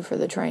pay me for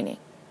the training.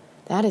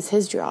 That is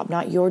his job,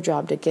 not your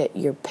job to get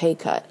your pay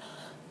cut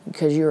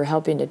because you were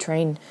helping to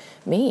train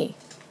me.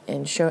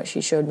 And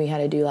she showed me how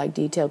to do like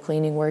detailed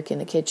cleaning work in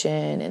the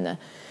kitchen and the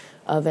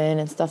oven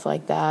and stuff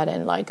like that,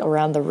 and like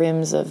around the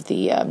rims of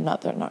the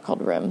they're not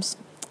called rims,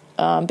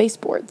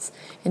 baseboards,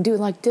 and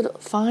did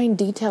fine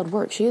detailed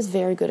work. She is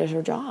very good at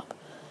her job,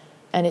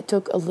 and it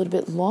took a little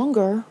bit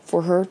longer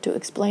for her to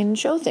explain and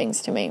show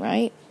things to me,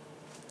 right?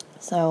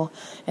 So,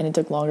 and it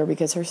took longer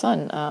because her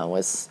son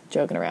was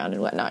joking around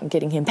and whatnot and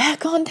getting him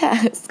back on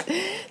task.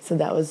 So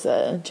that was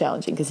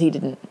challenging because he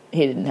didn't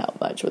help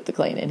much with the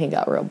cleaning. He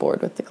got real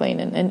bored with the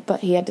cleaning,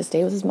 but he had to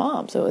stay with his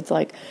mom. So it's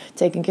like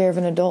taking care of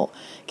an adult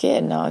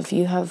kid. Now, if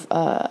you have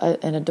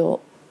an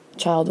adult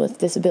child with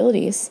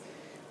disabilities,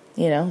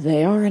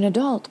 they are an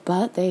adult,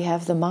 but they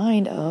have the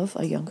mind of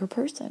a younger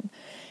person.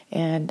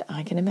 And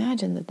I can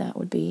imagine that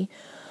would be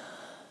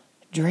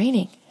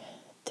draining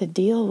to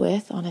deal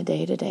with on a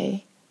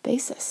day-to-day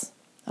basis.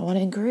 I want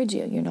to encourage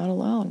you. You're not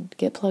alone.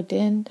 Get plugged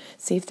in.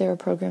 See if there are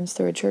programs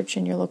through a church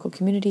in your local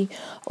community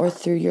or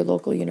through your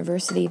local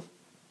university.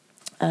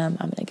 I'm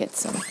going to get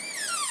some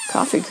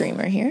coffee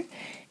creamer here.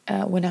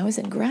 When I was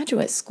in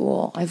graduate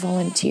school, I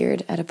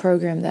volunteered at a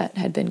program that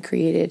had been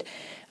created.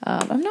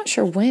 I'm not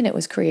sure when it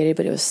was created,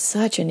 but it was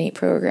such a neat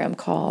program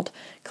called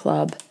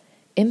Club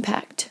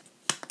Impact.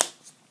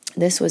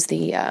 This was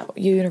the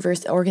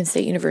Oregon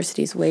State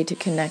University's way to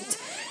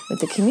connect with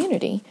the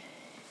community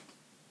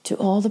to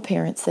all the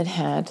parents that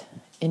had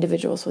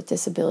individuals with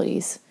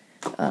disabilities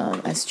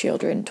as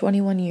children,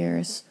 21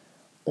 years,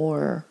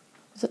 or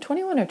was it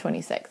 21 or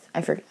 26?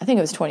 I forget. I think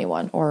it was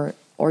 21 or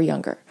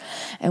younger.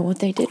 And what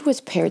they did was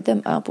paired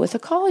them up with a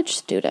college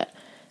student,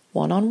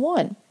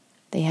 one-on-one.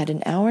 They had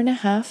an hour and a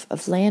half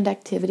of land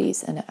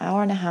activities and an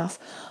hour and a half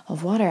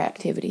of water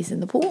activities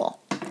in the pool.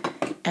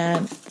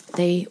 And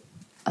they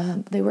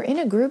were in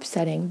a group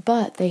setting,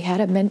 but they had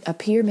a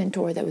peer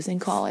mentor that was in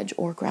college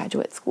or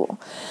graduate school.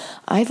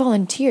 I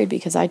volunteered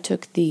because I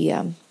took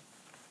there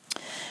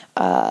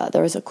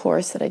was a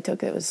course that I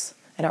took. I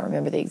don't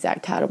remember the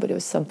exact title, but it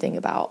was something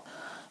about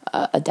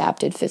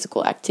adapted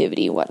physical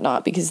activity,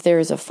 whatnot, because there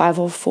is a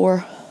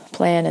 504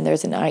 plan and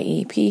there's an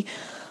IEP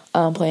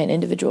plan,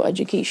 individual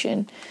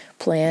education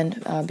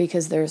plan,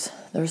 because there's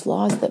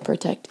laws that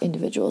protect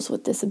individuals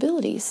with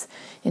disabilities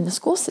in the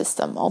school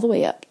system all the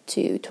way up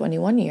to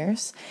 21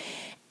 years.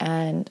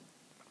 And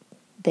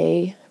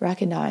they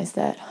recognize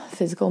that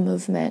physical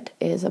movement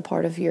is a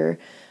part of your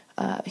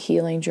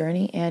healing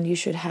journey, and you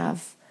should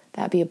have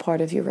that be a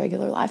part of your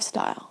regular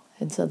lifestyle.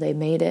 And so they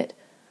made it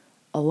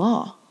a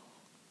law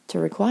to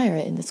require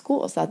it in the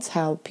schools. That's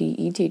how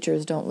PE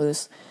teachers don't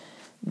lose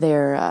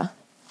their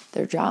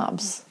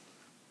jobs.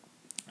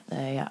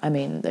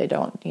 They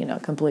don't,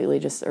 completely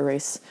just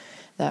erase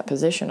that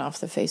position off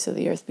the face of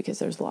the earth because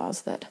there's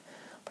laws that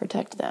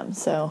protect them.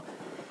 So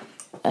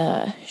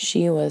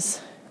she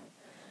was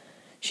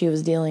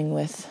dealing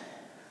with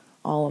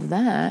all of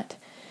that,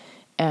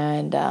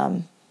 and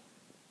I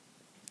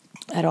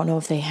don't know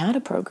if they had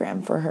a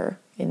program for her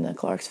in the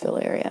Clarksville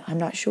area. I'm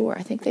not sure.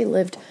 I think they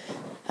lived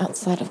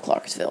outside of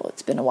Clarksville.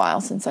 It's been a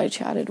while since I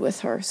chatted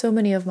with her. So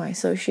many of my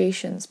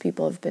associations,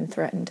 people have been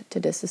threatened to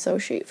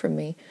disassociate from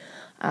me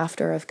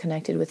after I've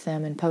connected with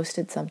them and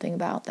posted something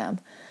about them.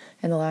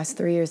 In the last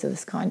 3 years of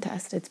this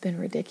contest, it's been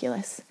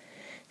ridiculous.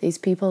 These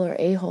people are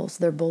a-holes.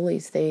 They're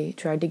bullies. They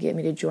tried to get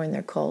me to join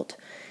their cult.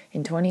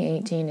 In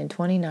 2018, in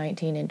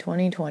 2019, and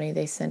 2020,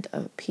 they sent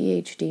a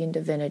PhD in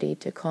divinity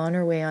to con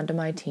her way onto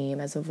my team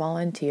as a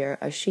volunteer,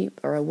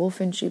 a wolf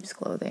in sheep's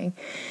clothing,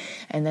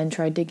 and then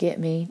tried to get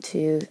me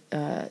to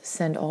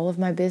send all of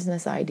my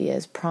business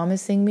ideas,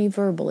 promising me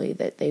verbally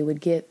that they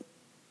would get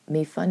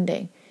me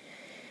funding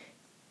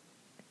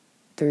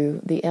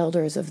through the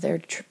elders of their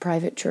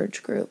private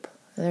church group.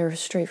 They're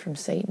straight from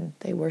Satan.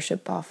 They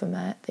worship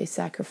Baphomet. They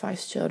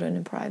sacrifice children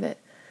in private.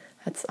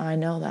 I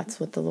know that's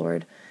what the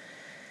Lord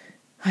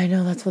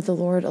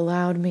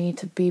allowed me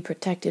to be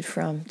protected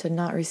from, to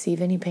not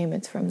receive any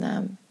payments from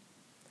them.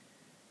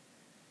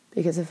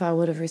 Because if I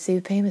would have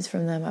received payments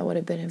from them, I would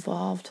have been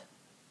involved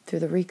through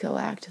the RICO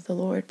Act. The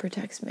Lord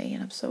protects me,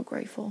 and I'm so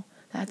grateful.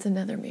 That's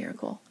another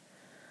miracle.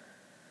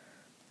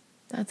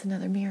 That's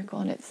another miracle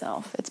in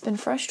itself. It's been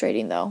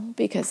frustrating, though,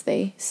 because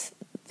the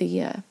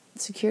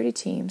security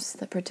teams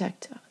that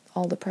protect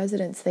all the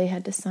presidents, they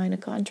had to sign a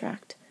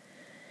contract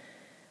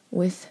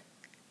with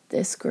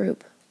this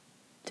group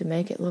to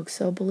make it look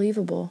so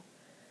believable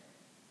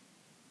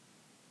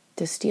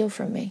to steal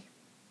from me.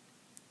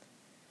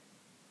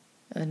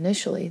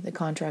 Initially, the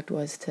contract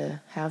was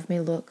to have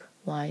me look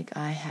like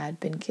I had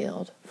been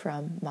killed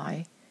from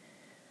my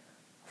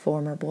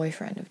former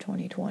boyfriend of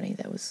 2020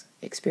 that was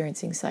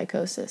experiencing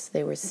psychosis.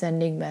 They were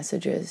sending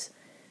messages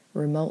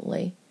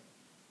remotely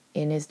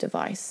in his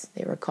device.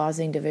 They were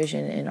causing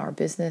division in our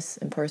business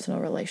and personal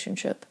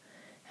relationship.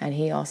 And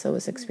he also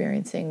was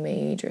experiencing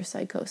major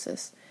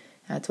psychosis.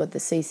 That's what the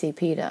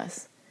CCP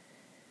does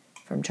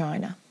from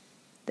China.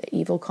 The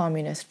evil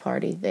Communist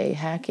Party, they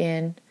hack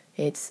in.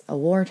 It's a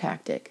war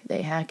tactic.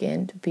 They hack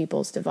into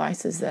people's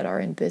devices that are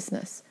in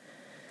business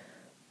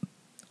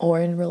or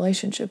in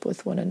relationship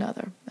with one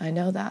another. I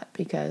know that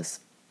because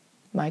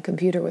my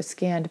computer was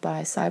scanned by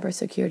a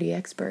cybersecurity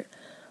expert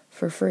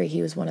for free.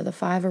 He was one of the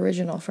 5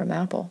 original from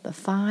Apple, the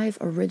 5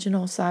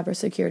 original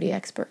cybersecurity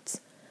experts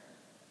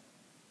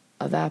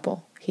of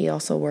Apple. He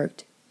also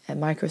worked at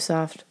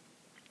Microsoft.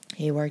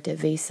 He worked at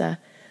Visa.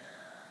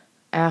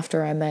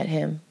 After I met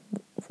him,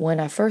 when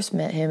I first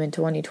met him in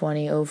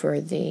 2020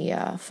 over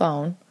the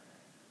phone,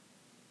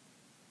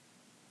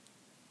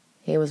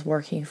 he was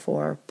working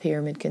for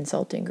Pyramid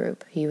Consulting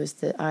Group. He was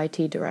the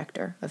IT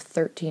director of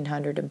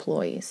 1,300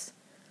 employees.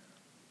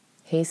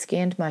 He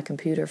scanned my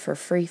computer for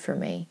free for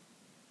me,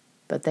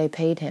 but they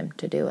paid him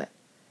to do it.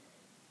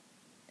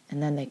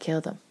 And then they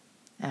killed him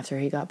after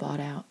he got bought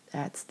out.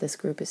 This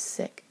group is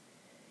sick.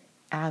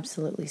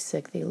 Absolutely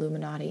sick. The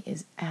Illuminati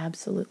is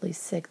absolutely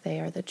sick. They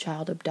are the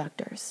child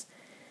abductors.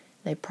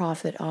 They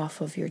profit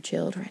off of your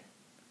children.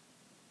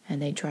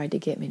 And they tried to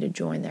get me to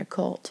join their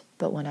cult.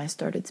 But when I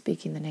started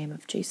speaking the name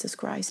of Jesus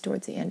Christ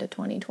towards the end of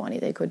 2020,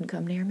 they couldn't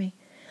come near me.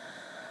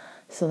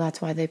 So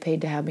that's why they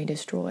paid to have me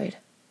destroyed.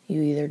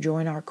 You either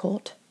join our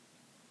cult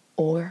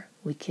or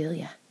we kill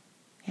you.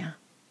 Yeah.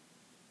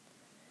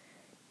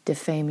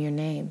 Defame your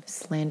name,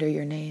 slander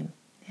your name.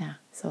 Yeah.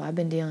 So I've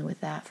been dealing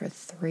with that for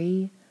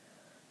 3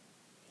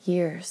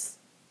 years.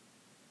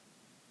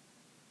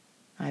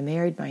 I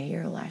married my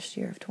hero last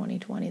year of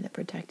 2020 that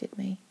protected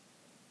me.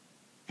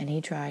 And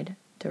he tried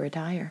to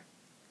retire.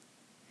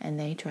 And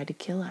they tried to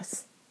kill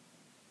us.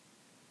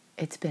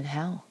 It's been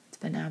hell. It's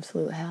been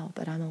absolute hell,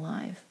 but I'm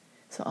alive.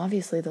 So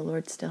obviously the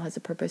Lord still has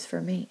a purpose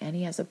for me, and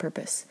he has a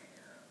purpose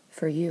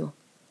for you.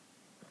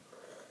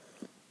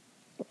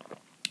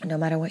 No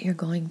matter what you're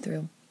going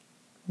through,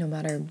 no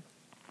matter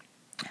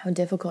how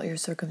difficult your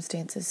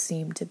circumstances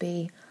seem to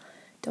be,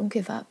 don't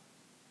give up.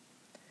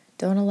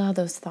 Don't allow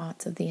those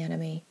thoughts of the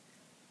enemy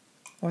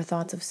or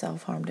thoughts of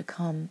self-harm to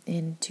come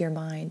into your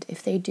mind.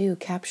 If they do,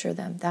 capture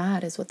them.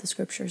 That is what the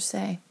scriptures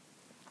say.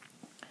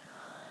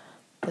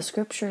 The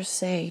scriptures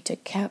say to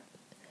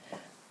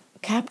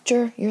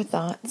capture your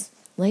thoughts,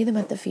 lay them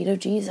at the feet of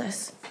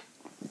Jesus.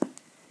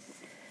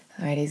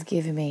 All right, he's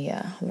giving me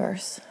a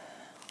verse.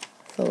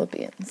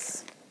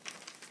 Philippians.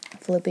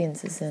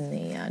 Philippians is in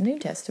the New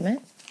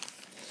Testament.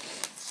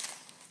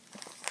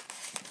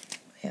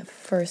 We have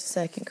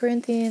 1st, 2nd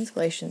Corinthians,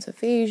 Galatians,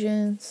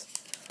 Ephesians.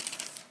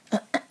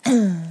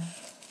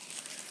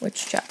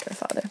 Which chapter,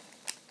 Father?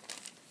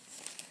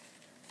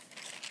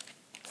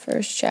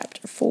 1st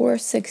chapter,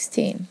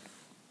 4:16.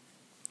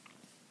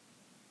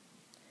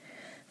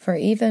 For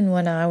even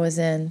when I was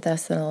in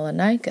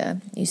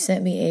Thessalonica, you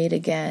sent me aid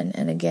again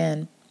and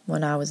again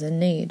when I was in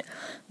need.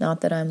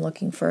 Not that I am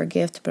looking for a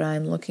gift, but I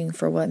am looking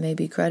for what may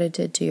be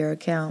credited to your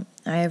account.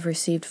 I have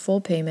received full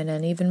payment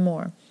and even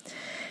more.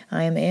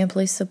 I am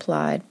amply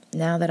supplied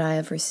now that I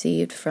have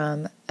received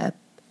from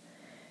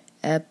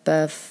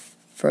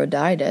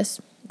Epaphroditus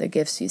the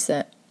gifts you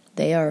sent.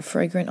 They are a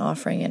fragrant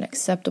offering, an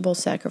acceptable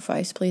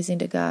sacrifice pleasing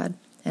to God,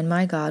 and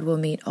my God will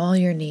meet all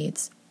your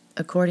needs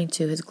according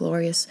to his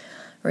glorious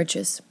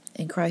riches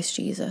in Christ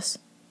Jesus.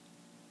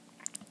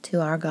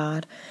 To our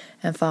God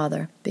and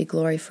Father be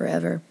glory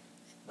forever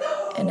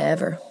and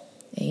ever.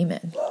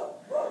 Amen.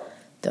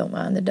 Don't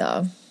mind the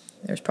dog.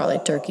 There's probably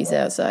turkeys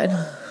outside.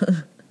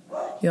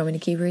 You want me to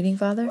keep reading,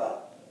 Father?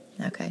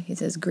 Okay. He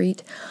says,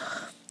 greet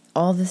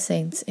all the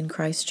saints in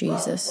Christ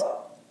Jesus.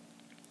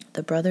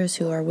 The brothers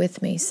who are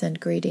with me send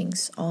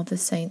greetings. All the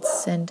saints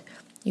send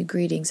you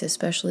greetings,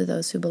 especially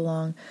those who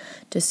belong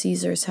to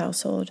Caesar's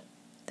household.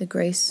 The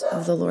grace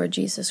of the Lord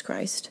Jesus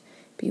Christ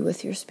be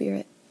with your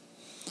spirit.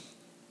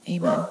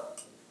 Amen.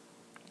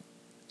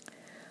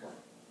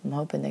 I'm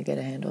hoping they get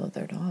a handle of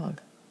their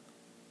dog,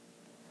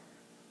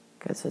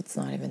 because it's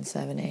not even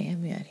 7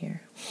 a.m. yet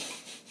here.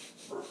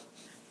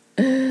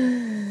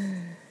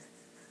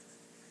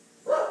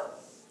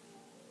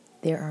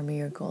 There are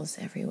miracles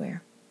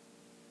everywhere.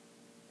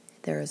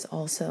 There is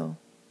also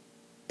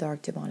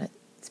dark demonic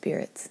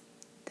spirits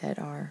that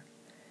are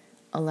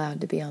allowed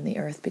to be on the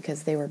earth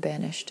because they were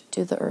banished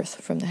to the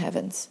earth from the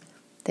heavens.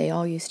 They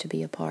all used to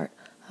be a part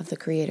of the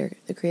Creator.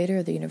 The Creator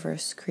of the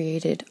universe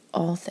created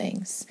all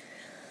things.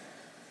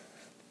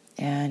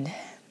 And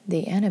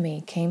the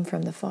enemy came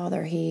from the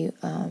Father.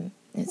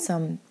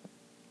 Some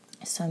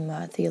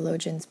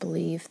theologians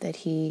believe that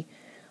he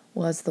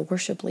was the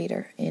worship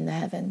leader in the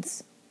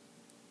heavens.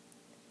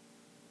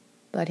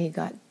 But he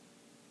got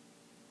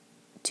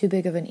too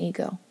big of an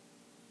ego,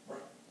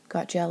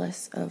 got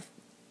jealous of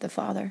the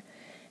Father,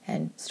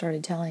 and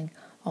started telling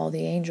all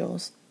the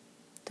angels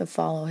to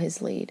follow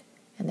his lead,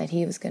 and that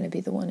he was going to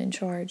be the one in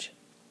charge.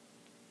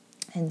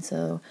 And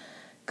so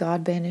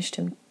God banished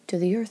him to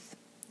the earth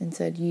and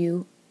said,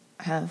 you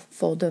have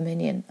full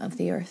dominion of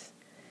the earth.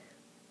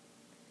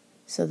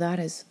 So that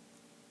is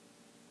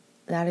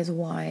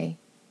why,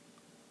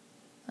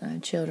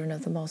 children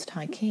of the Most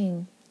High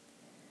King,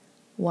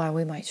 why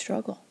we might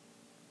struggle.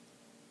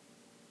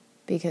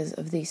 Because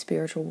of the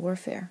spiritual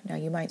warfare. Now,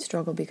 you might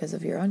struggle because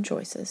of your own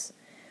choices.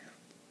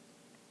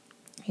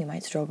 You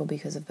might struggle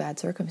because of bad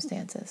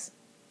circumstances.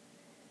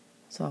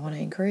 So I want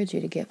to encourage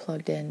you to get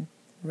plugged in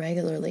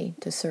regularly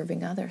to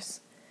serving others.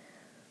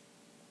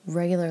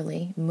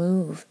 Regularly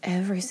move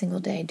every single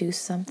day. Do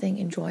something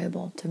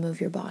enjoyable to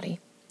move your body.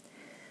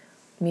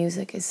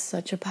 Music is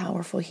such a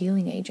powerful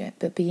healing agent,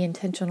 but be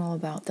intentional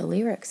about the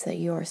lyrics that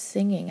you are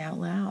singing out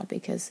loud,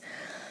 because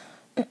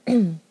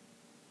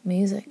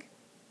music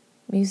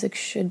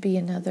should be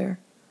another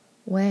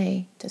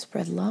way to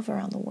spread love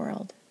around the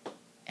world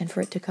and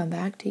for it to come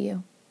back to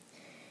you.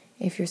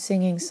 If you're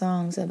singing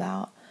songs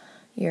about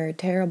your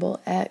terrible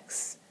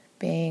ex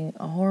being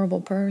a horrible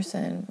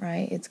person,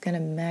 right, it's going to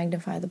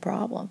magnify the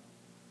problem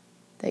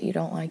that you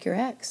don't like your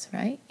ex,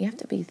 right? You have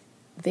to be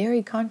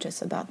very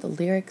conscious about the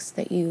lyrics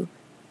that you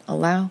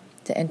allow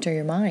to enter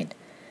your mind.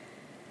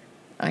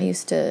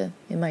 In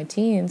my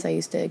teens, I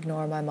used to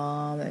ignore my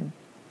mom, and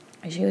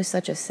she was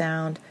such a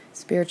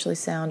spiritually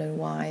sound and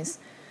wise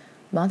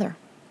mother.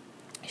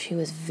 She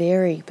was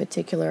very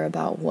particular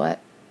about what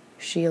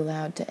she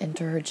allowed to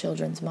enter her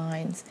children's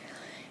minds.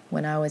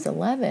 When I was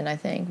 11, I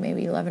think,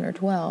 maybe 11 or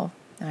 12,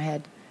 I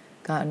had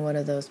gotten one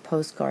of those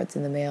postcards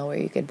in the mail where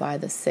you could buy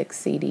the 6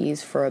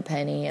 CDs for a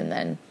penny, and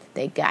then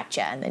they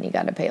gotcha, and then you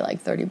got to pay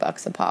like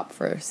 $30 a pop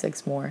for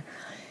 6 more.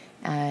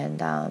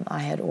 And I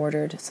had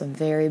ordered some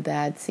very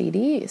bad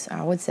CDs.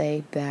 I would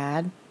say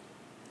bad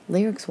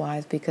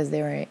lyrics-wise, because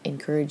they were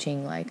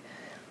encouraging like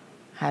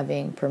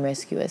having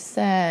promiscuous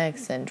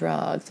sex and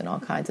drugs and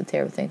all kinds of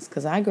terrible things,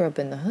 because I grew up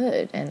in the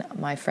hood, and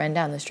my friend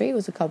down the street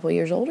was a couple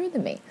years older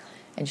than me,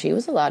 and she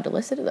was allowed to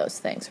listen to those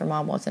things. Her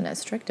mom wasn't as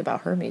strict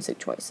about her music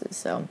choices,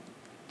 so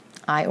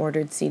I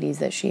ordered CDs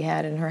that she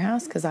had in her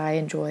house because I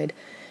enjoyed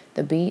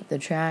the beat, the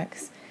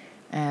tracks,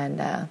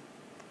 and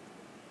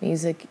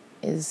music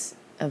is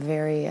a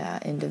very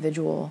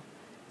individual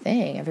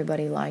thing.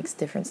 Everybody likes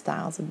different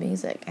styles of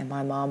music. And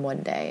my mom one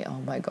day, oh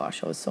my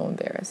gosh, I was so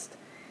embarrassed.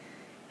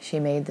 She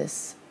made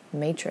this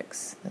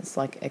matrix. It's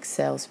like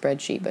Excel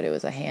spreadsheet, but it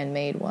was a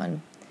handmade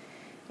one.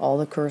 All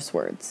the curse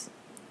words,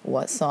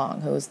 what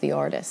song, who was the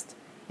artist.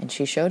 And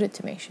she showed it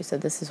to me. She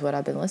said, this is what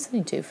I've been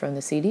listening to from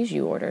the CDs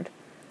you ordered.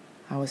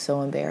 I was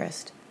so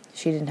embarrassed.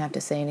 She didn't have to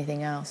say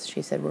anything else.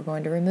 She said, we're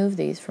going to remove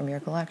these from your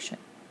collection.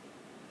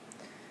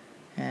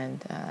 And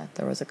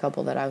there was a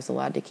couple that I was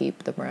allowed to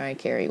keep. The Mariah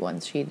Carey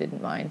ones, she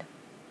didn't mind.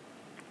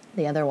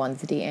 The other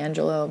ones,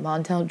 D'Angelo,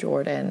 Montel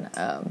Jordan,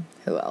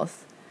 who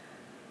else?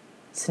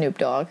 Snoop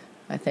Dogg,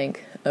 I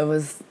think. It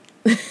was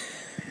it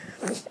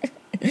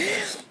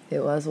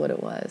was what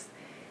it was.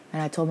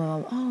 And I told my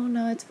mom, oh,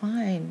 no, it's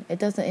fine. It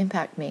doesn't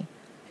impact me.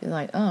 She's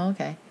like, oh,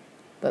 okay.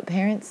 But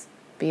parents,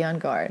 be on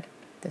guard.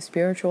 The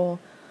spiritual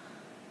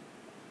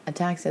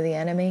attacks of the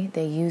enemy,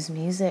 they use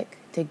music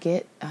to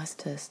get us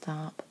to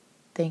stop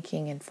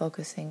thinking and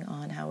focusing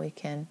on how we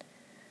can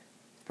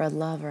spread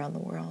love around the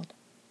world,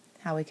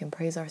 how we can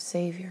praise our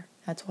Savior.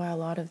 That's why a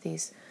lot of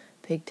these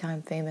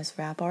big-time famous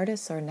rap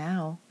artists are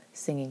now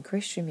singing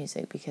Christian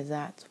music, because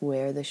that's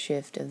where the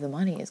shift of the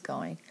money is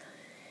going.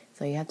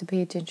 So you have to pay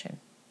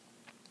attention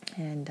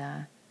and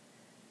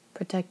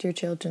protect your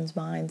children's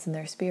minds and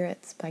their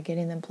spirits by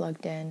getting them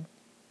plugged in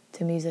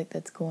to music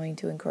that's going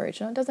to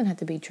encourage. Now, it doesn't have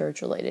to be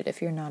church-related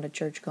if you're not a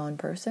church-going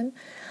person,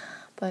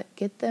 but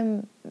get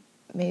them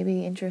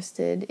maybe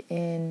interested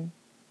in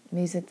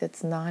music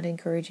that's not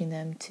encouraging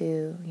them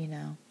to,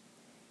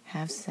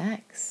 have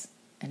sex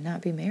and not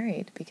be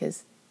married,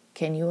 because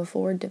can you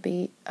afford to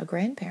be a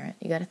grandparent?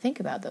 You got to think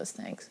about those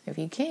things. If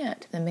you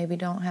can't, then maybe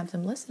don't have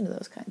them listen to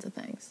those kinds of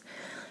things.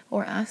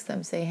 Or ask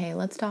them, say, hey,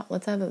 let's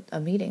have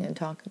a meeting and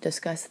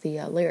discuss the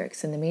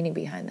lyrics and the meaning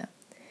behind them.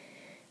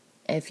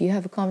 If you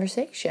have a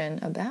conversation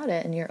about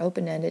it and you're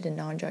open-ended and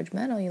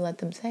non-judgmental, you let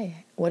them say,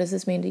 what does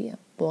this mean to you?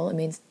 Well, it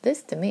means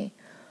this to me.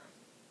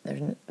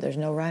 There's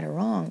no right or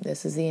wrong.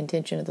 This is the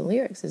intention of the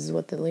lyrics. This is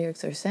what the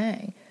lyrics are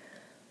saying.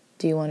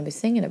 Do you want to be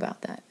singing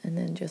about that? And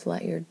then just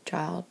let your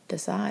child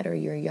decide, or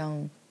your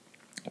young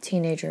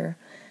teenager,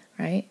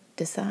 right,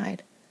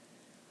 decide.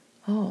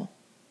 Oh,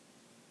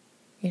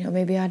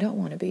 maybe I don't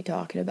want to be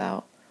talking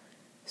about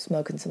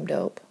smoking some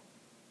dope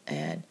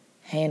and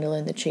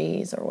handling the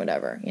cheese or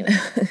whatever,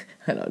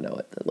 I don't know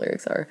what the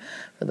lyrics are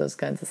for those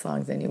kinds of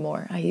songs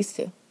anymore. I used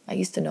to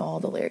know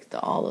all the lyrics to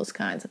all those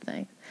kinds of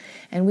things.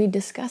 And we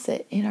discuss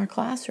it in our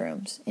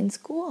classrooms, in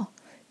school.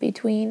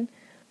 Between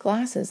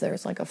classes,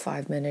 there's like a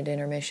 5-minute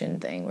intermission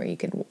thing where you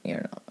could,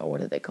 what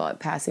do they call it,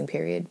 passing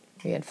period.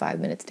 You had 5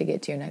 minutes to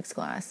get to your next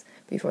class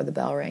before the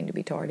bell rang to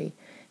be tardy.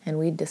 And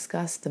we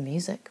discussed the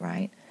music,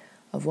 right,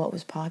 of what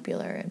was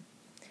popular. And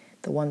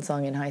the one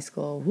song in high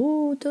school,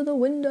 woo, to the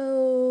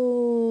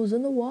windows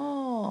and the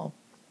wall.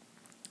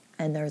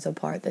 And there's a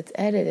part that's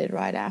edited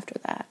right after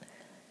that.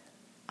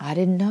 I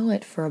didn't know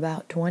it for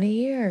about 20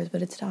 years,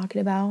 but it's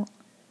talking about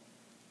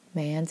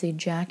man's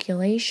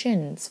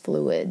ejaculations,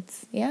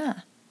 fluids. Yeah.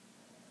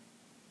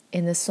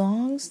 in the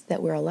songs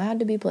that were allowed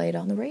to be played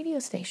on the radio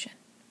station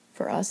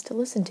for us to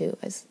listen to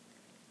as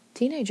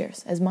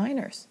teenagers, as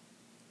minors.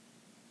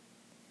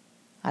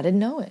 I didn't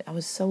know it. I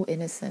was so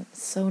innocent,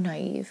 so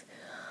naive.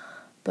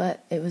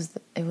 But it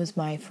was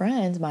my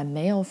friends, my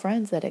male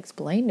friends, that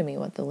explained to me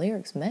what the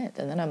lyrics meant.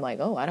 And then I'm like,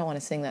 oh, I don't want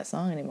to sing that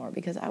song anymore,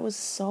 because I was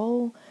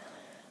so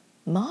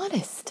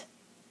modest.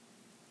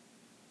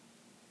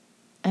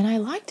 And I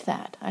liked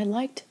that. I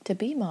liked to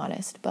be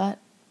modest, but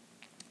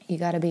you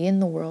got to be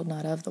in the world,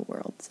 not of the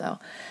world. So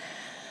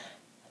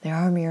there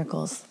are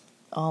miracles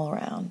all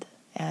around.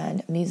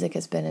 And music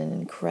has been an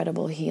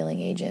incredible healing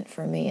agent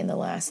for me in the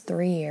last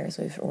 3 years.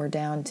 We're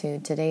down to,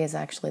 today is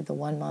actually the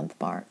 1 month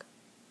mark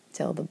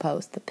till the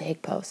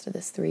big post of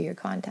this 3-year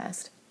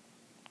contest.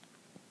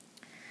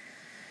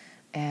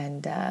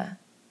 And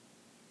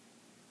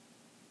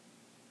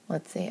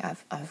let's see,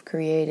 I've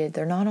created,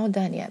 they're not all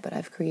done yet, but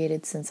I've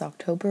created since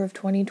October of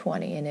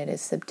 2020, and it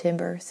is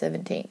September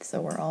 17th.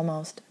 So we're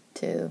almost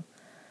to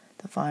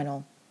the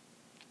final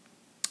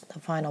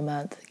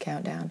month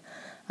countdown.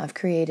 I've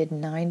created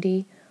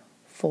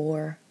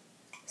 94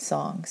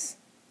 songs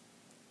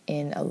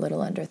in a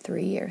little under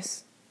 3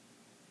 years.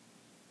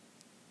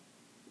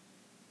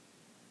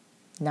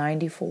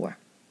 94.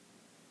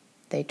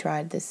 They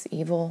tried, this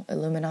evil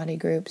Illuminati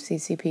group,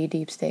 CCP,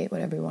 Deep State,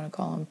 whatever you want to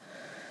call them.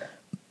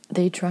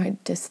 They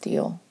tried to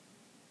steal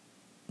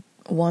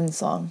one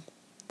song,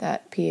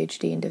 that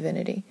PhD in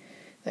Divinity,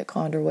 that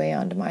conned her way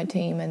onto my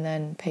team and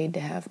then paid to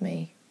have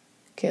me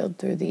killed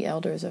through the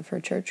elders of her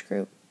church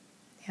group.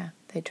 Yeah,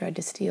 they tried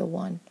to steal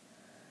one.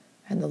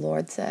 And the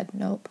Lord said,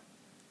 nope,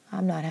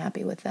 I'm not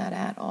happy with that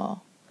at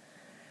all.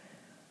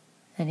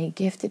 And he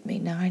gifted me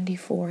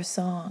 94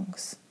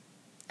 songs.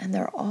 And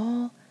they're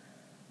all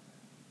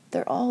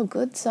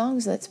good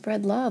songs that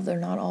spread love. They're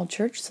not all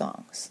church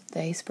songs.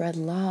 They spread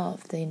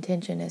love. The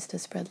intention is to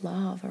spread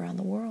love around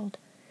the world.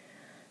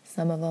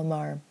 Some of them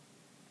are,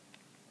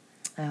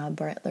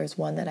 there's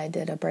one that I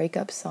did, a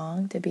breakup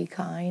song, to be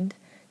kind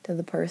to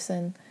the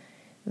person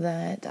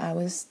that I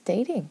was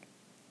dating.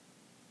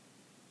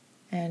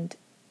 And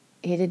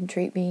he didn't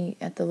treat me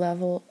at the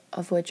level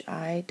of which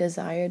I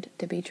desired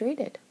to be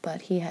treated.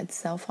 But he had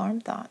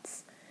self-harm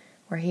thoughts,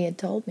 where he had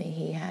told me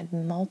he had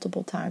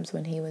multiple times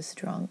when he was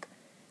drunk.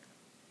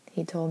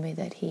 He told me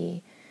that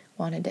he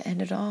wanted to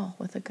end it all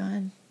with a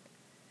gun.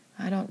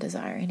 I don't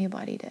desire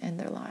anybody to end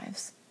their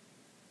lives.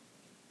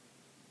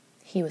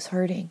 He was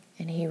hurting,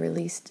 and he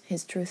released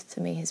his truth to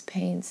me, his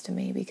pains to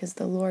me, because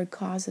the Lord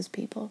causes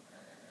people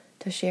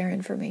to share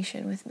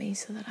information with me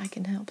so that I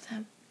can help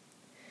them.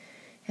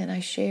 And I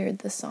shared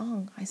the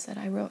song. I said,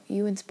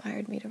 you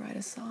inspired me to write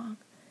a song.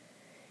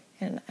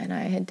 And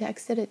I had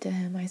texted it to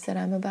him. I said,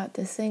 I'm about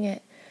to sing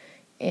it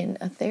in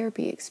a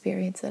therapy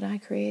experience that I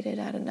created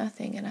out of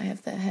nothing. And I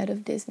have the head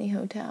of Disney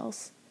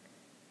Hotels,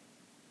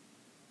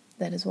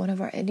 that is one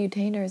of our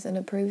edutainers and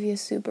a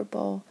previous Super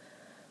Bowl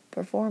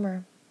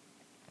performer,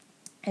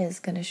 is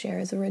going to share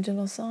his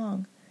original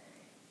song.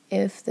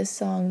 If this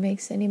song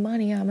makes any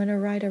money, I'm going to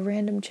write a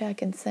random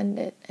check and send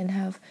it, and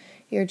have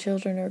your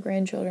children or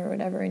grandchildren or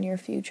whatever in your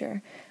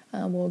future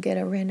will get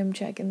a random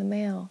check in the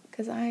mail.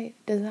 Because I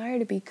desire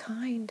to be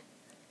kind.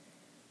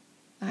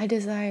 I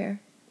desire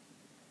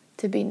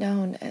to be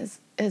known as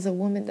a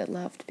woman that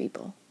loved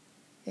people.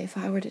 If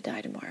I were to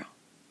die tomorrow,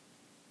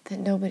 that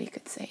nobody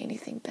could say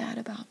anything bad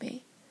about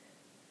me.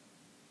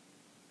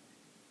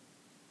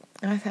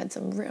 I've had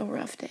some real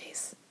rough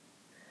days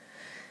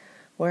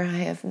where I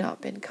have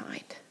not been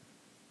kind,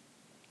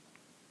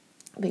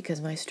 because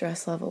my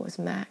stress level was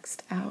maxed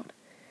out,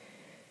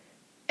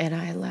 and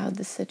I allowed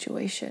the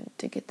situation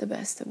to get the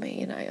best of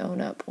me, and I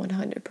own up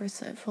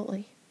 100%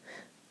 fully.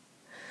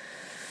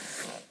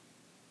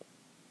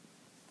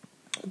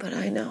 But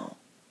I know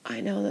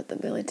that the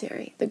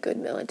military, the good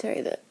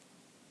military that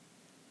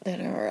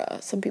are,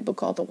 some people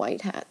call the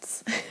white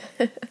hats,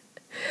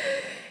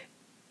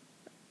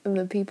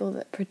 the people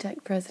that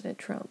protect President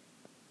Trump,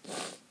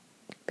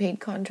 paid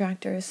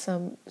contractors,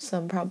 some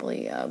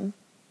probably in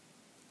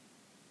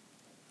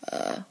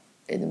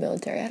the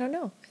military. I don't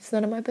know. It's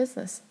none of my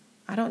business.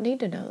 I don't need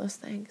to know those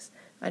things.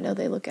 I know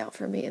they look out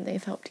for me, and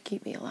they've helped to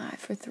keep me alive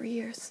for 3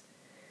 years.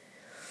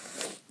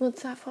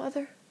 What's that,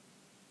 Father?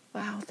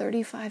 Wow,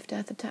 35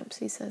 death attempts,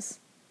 he says.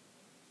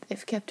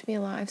 They've kept me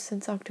alive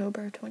since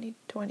October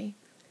 2020.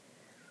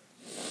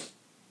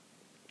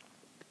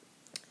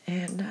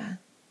 And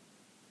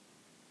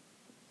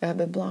I've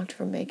been blocked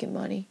from making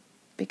money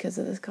because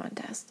of this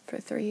contest for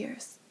 3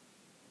 years.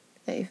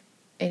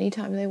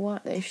 Anytime they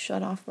want, they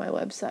shut off my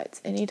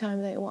websites.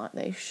 Anytime they want,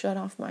 they shut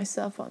off my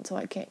cell phone so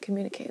I can't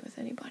communicate with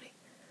anybody.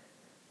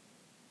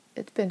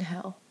 It's been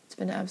hell. It's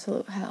been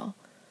absolute hell.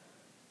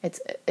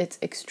 It's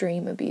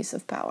extreme abuse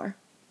of power.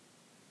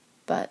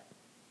 But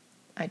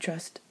I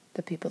trust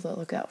the people that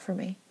look out for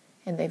me,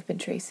 and they've been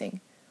tracing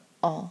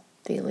all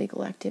the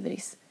illegal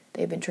activities.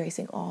 They've been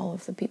tracing all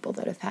of the people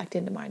that have hacked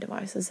into my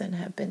devices and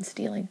have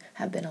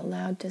been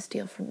allowed to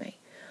steal from me,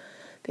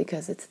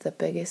 because it's the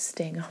biggest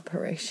sting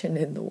operation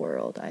in the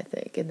world, I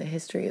think, in the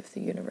history of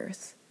the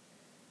universe.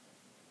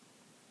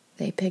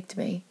 They picked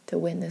me to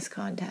win this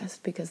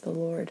contest because the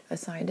Lord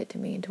assigned it to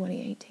me in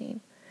 2018.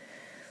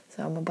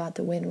 So I'm about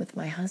to win with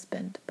my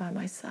husband by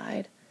my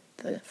side,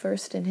 the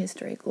first in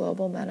history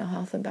global mental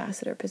health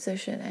ambassador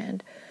position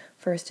and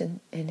first in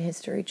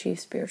history chief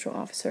spiritual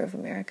officer of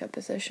America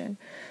position.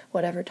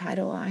 Whatever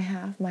title I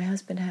have, my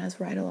husband has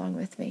right along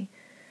with me,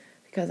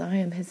 because I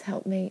am his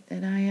helpmate,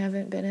 and I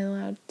haven't been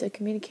allowed to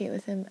communicate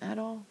with him at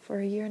all for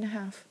a year and a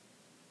half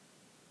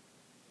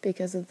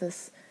because of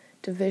this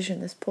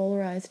division, this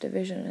polarized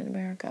division in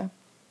America,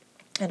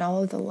 and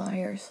all of the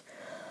liars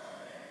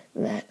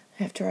that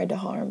have tried to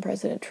harm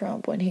President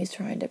Trump when he's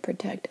trying to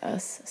protect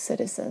us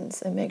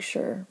citizens and make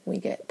sure we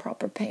get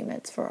proper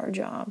payments for our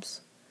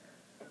jobs.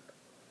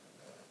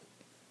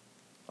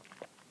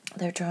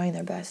 They're trying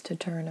their best to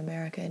turn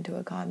America into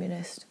a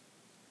communist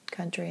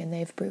country, and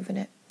they've proven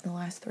it in the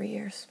last 3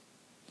 years.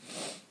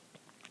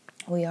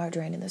 We are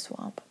draining the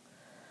swamp.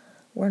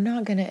 We're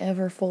not going to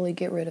ever fully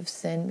get rid of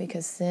sin,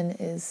 because sin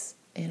is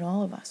in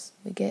all of us.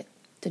 We get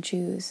to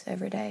choose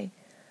every day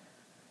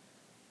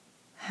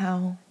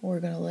how we're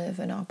going to live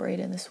and operate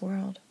in this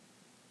world.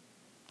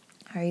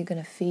 Are you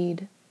going to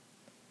feed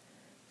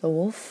the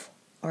wolf,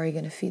 or are you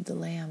going to feed the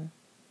lamb?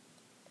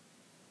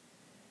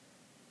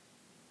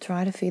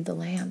 Try to feed the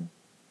lamb.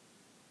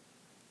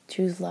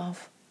 Choose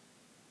love.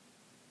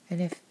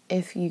 And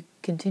if you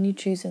continue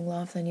choosing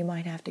love, then you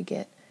might have to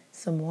get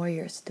some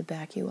warriors to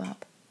back you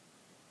up,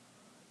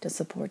 to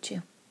support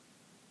you.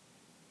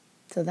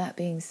 So that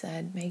being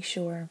said, make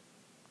sure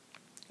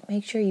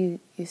you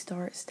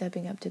start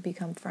stepping up to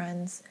become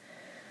friends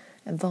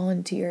and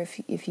volunteer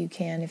if you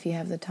can, if you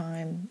have the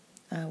time,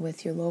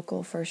 with your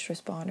local first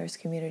responders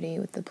community,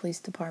 with the police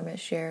department,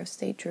 sheriffs,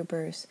 state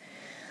troopers.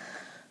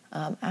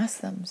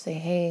 Ask them, say,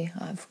 hey,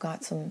 I've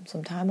got some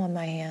time on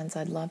my hands.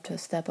 I'd love to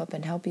step up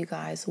and help you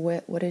guys.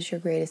 What is your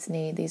greatest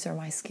need? These are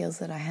my skills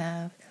that I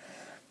have.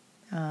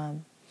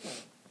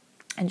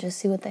 And just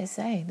see what they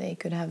say. They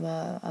could have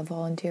a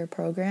volunteer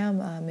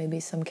program. Maybe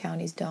some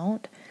counties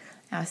don't.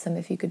 Ask them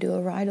if you could do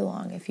a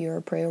ride-along. If you're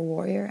a prayer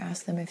warrior,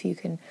 ask them if you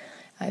can,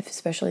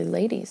 especially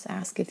ladies,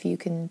 ask if you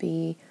can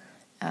be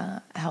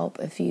help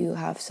if you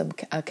have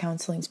a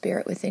counseling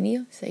spirit within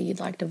you. Say you'd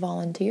like to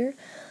volunteer,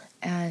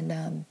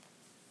 and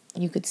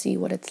you could see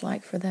what it's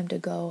like for them to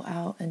go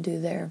out and do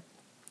their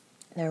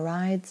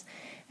rides,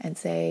 and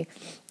say,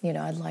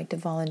 I'd like to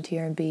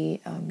volunteer and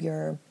be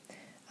your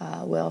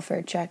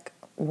welfare check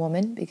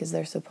woman, because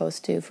they're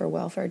supposed to, for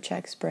welfare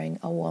checks, bring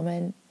a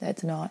woman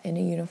that's not in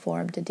a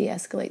uniform to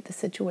de-escalate the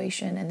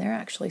situation, and they're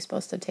actually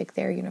supposed to take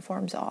their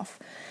uniforms off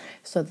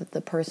so that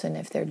the person,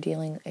 if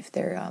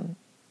they're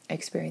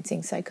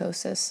experiencing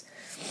psychosis,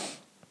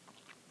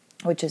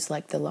 which is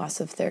like the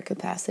loss of their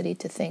capacity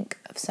to think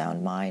of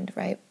sound mind,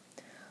 right?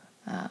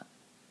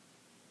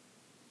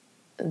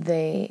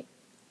 They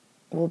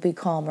will be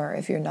calmer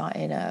if you're not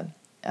in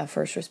a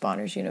first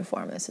responder's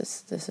uniform. This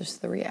is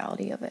the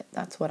reality of it.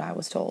 That's what I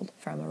was told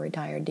from a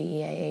retired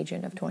DEA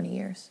agent of 20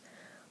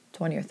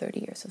 or 30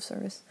 years of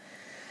service.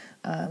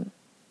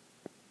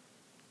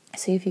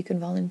 See if you can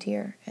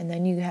volunteer, and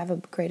then you have a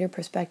greater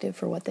perspective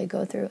for what they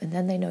go through, and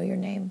then they know your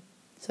name.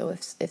 So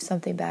if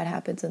something bad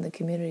happens in the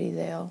community,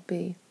 they'll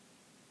be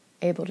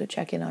able to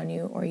check in on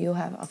you, or you'll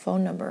have a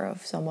phone number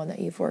of someone that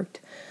you've worked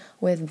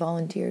with,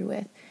 volunteered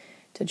with,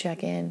 to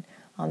check in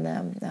on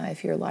them. Now,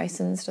 if you're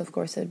licensed, of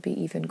course, it'd be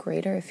even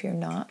greater. If you're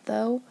not,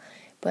 though,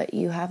 but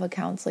you have a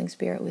counseling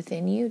spirit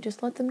within you,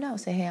 just let them know.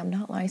 Say, hey, I'm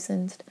not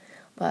licensed,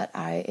 but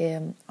I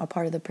am a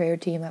part of the prayer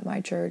team at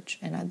my church,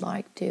 and I'd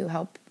like to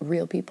help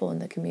real people in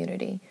the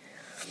community.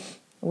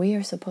 We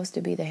are supposed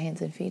to be the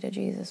hands and feet of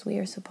Jesus. We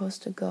are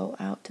supposed to go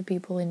out to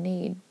people in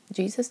need.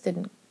 Jesus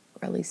didn't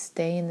really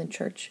stay in the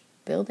church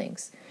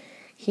buildings.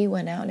 He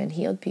went out and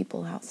healed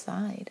people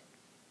outside,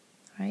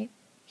 right?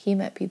 He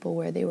met people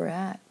where they were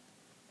at.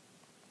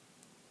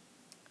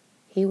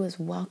 He was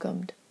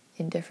welcomed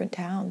in different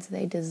towns.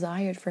 They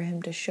desired for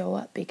him to show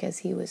up because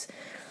he was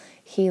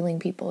healing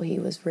people. He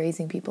was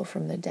raising people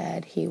from the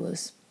dead. He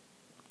was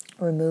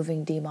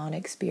removing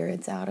demonic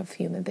spirits out of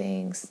human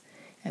beings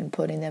and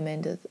putting them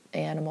into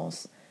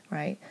animals,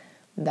 right?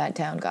 That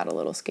town got a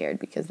little scared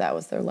because that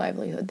was their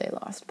livelihood they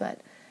lost.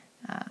 But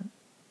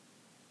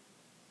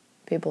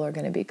people are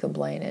going to be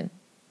complaining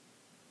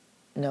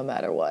no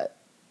matter what.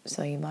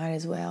 So you might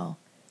as well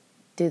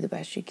do the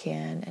best you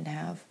can and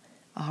have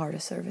a heart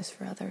of service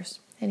for others.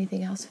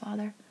 Anything else,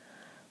 Father?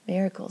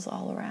 Miracles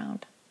all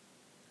around.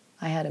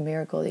 I had a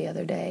miracle the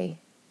other day.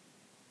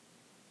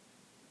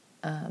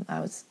 I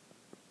was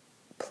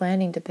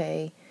planning to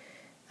pay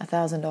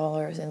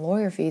 $1,000 in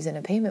lawyer fees in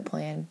a payment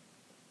plan,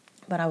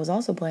 but I was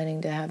also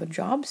planning to have a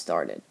job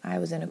started. I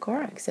was in a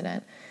car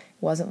accident.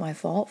 It wasn't my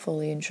fault,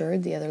 fully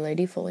insured. The other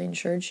lady, fully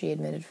insured, she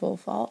admitted full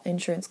fault.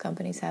 Insurance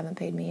companies haven't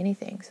paid me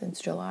anything since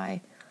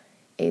July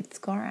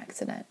 8th car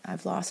accident.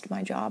 I've lost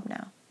my job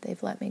now.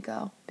 They've let me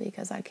go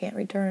because I can't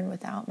return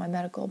without my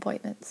medical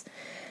appointments.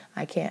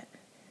 I can't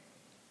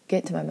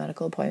get to my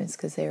medical appointments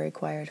because they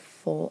required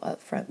full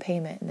upfront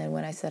payment. And then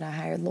when I said I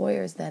hired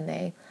lawyers, then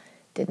they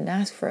didn't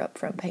ask for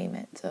upfront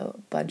payment. So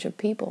a bunch of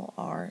people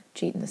are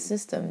cheating the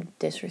system,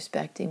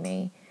 disrespecting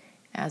me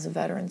as a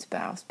veteran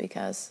spouse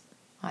because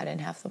I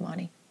didn't have the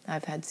money.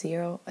 I've had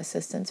zero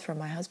assistance from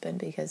my husband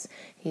because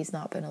he's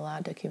not been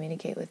allowed to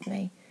communicate with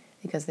me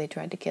because they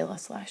tried to kill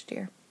us last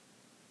year.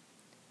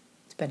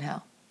 It's been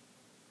hell.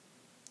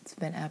 It's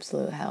been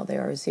absolute hell.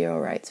 There are zero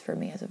rights for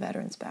me as a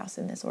veteran spouse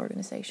in this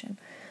organization.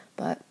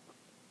 But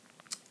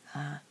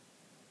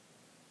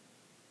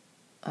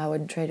I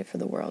wouldn't trade it for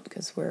the world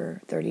because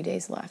we're 30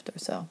 days left or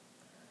so.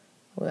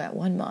 We got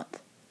 1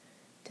 month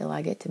till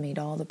I get to meet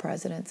all the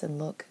presidents and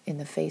look in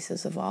the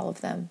faces of all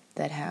of them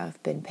that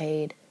have been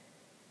paid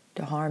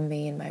to harm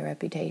me and my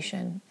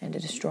reputation and to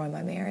destroy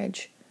my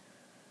marriage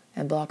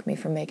and block me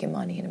from making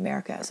money in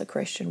America as a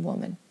Christian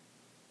woman.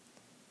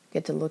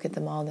 Get to look at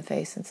them all in the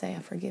face and say, I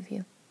forgive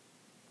you.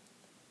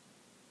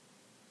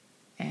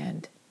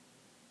 And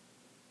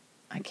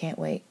I can't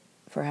wait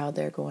for how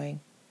they're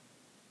going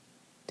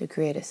to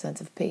create a sense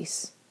of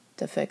peace,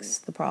 to fix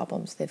the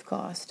problems they've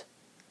caused,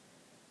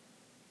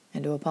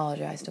 and to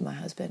apologize to my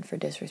husband for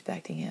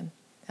disrespecting him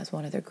as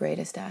one of their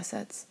greatest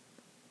assets,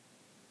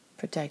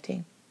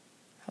 protecting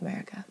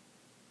America.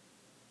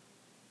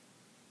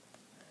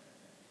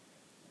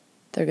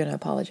 They're going to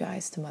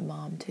apologize to my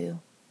mom, too.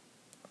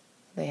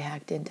 They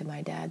hacked into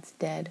my dad's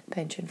dead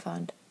pension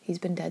fund. He's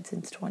been dead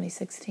since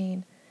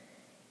 2016.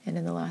 And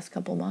in the last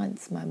couple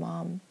months, my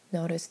mom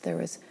noticed there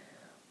was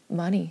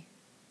money.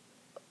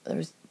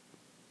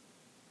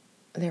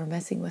 They were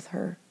messing with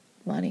her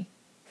money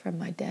from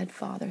my dead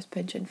father's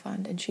pension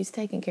fund. And she's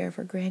taking care of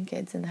her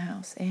grandkids in the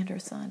house and her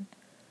son.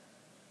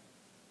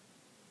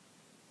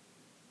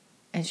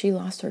 And she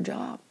lost her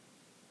job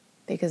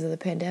because of the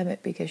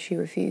pandemic, because she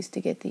refused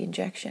to get the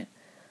injection,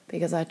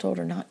 because I told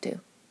her not to,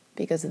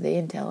 because of the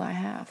intel I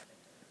have.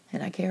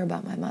 And I care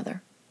about my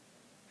mother.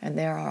 And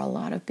there are a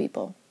lot of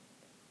people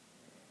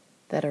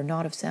that are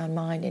not of sound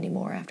mind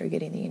anymore after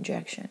getting the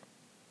injection,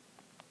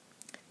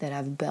 that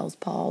have Bell's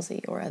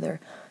palsy or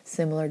other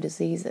similar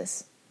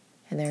diseases,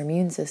 and their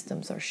immune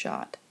systems are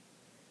shot.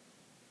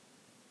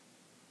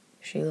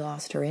 She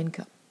lost her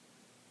income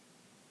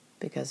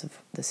because of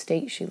the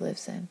state she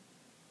lives in.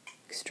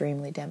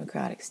 Extremely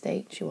democratic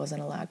state. She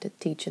wasn't allowed to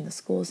teach in the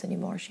schools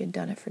anymore. She had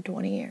done it for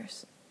 20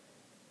 years.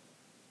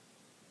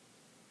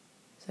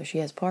 So she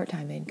has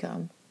part-time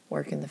income,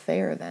 working the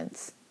fair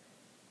events.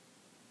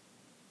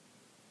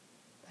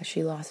 But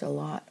she lost a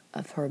lot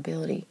of her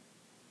ability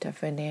to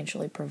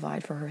financially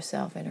provide for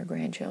herself and her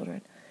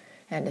grandchildren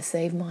and to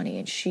save money.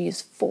 And she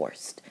is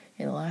forced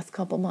in the last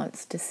couple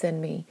months to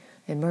send me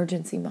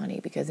emergency money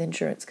because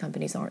insurance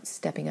companies aren't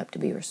stepping up to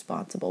be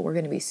responsible. We're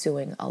going to be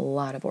suing a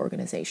lot of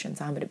organizations.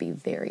 I'm going to be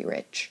very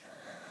rich.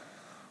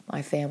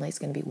 My family's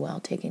going to be well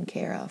taken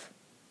care of.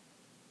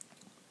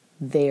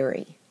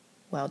 Very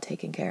well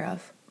taken care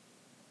of.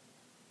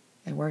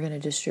 And we're going to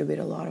distribute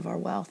a lot of our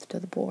wealth to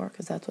the poor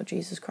because that's what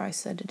Jesus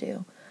Christ said to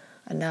do.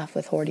 Enough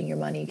with hoarding your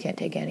money. You can't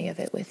take any of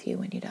it with you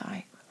when you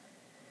die.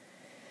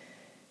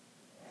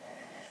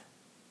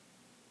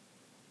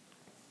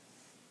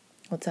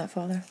 What's that,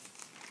 Father?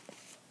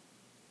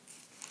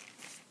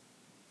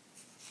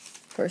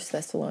 1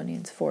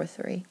 Thessalonians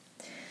 4:3.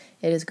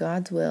 It is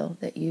God's will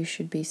that you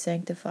should be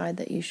sanctified,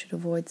 that you should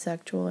avoid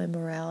sexual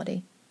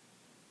immorality.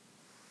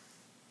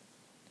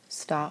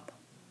 Stop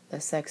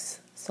the sex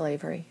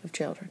slavery of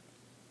children.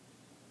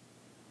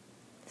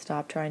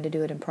 Stop trying to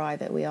do it in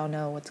private. We all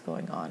know what's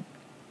going on.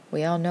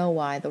 We all know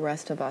why the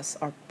rest of us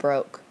are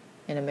broke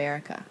in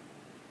America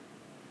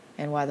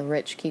and why the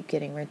rich keep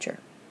getting richer.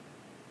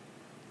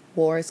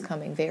 War is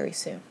coming very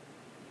soon.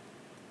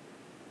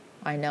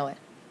 I know it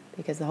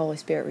because the Holy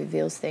Spirit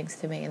reveals things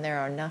to me, and there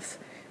are enough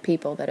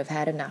people that have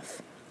had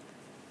enough.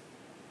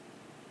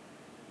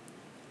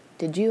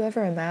 Did you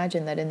ever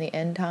imagine that in the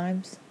end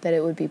times that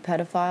it would be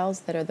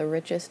pedophiles that are the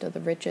richest of the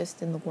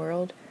richest in the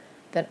world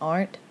that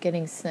aren't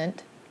getting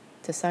sent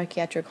to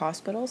psychiatric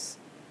hospitals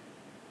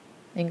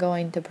and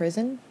going to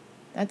prison?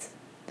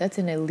 That's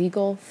an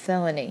illegal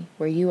felony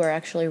where you are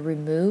actually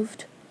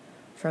removed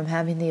from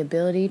having the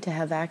ability to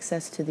have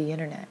access to the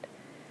internet.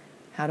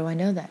 How do I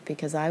know that?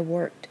 Because I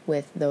worked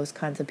with those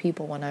kinds of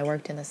people when I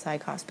worked in the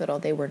psych hospital.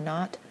 They were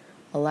not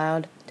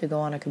allowed to go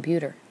on a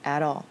computer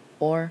at all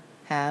or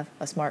have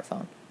a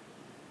smartphone.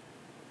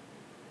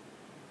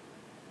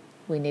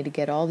 We need to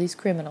get all these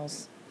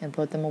criminals and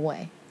put them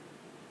away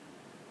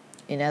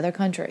in other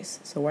countries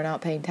so we're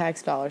not paying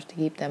tax dollars to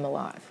keep them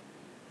alive.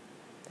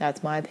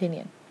 That's my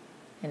opinion.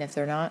 And if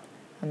they're not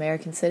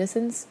American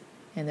citizens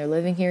and they're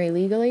living here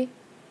illegally,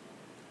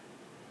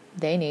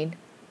 they need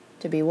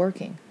to be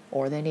working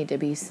or they need to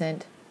be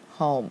sent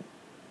home.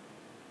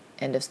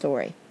 End of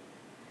story.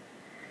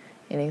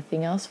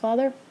 Anything else,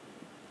 Father?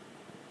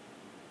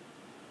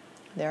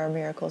 There are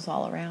miracles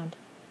all around.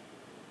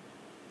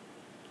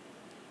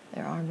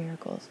 There are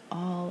miracles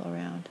all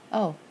around.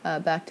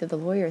 Back to the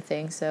lawyer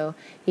thing. So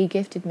he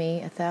gifted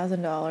me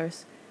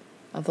 $1,000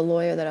 of a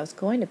lawyer that I was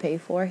going to pay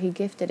for. He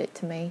gifted it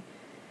to me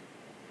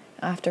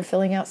after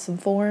filling out some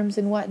forms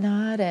and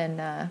whatnot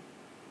and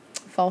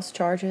false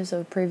charges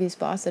of a previous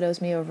boss that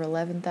owes me over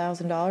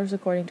 $11,000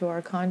 according to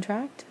our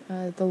contract.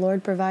 The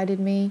Lord provided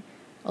me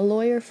a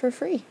lawyer for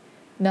free,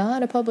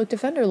 not a public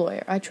defender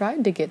lawyer. I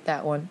tried to get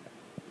that one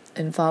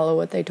and follow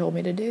what they told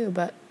me to do,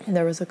 but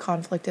there was a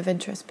conflict of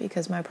interest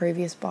because my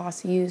previous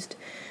boss used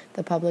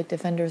the public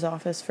defender's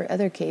office for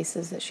other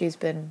cases that she's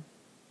been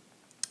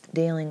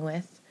dealing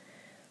with,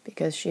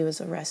 because she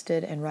was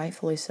arrested, and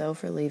rightfully so,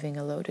 for leaving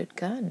a loaded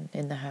gun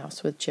in the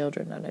house with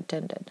children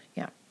unattended.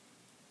 Yeah,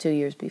 2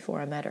 years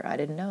before I met her. I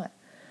didn't know it.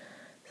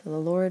 So the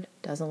Lord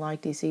doesn't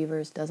like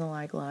deceivers, doesn't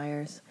like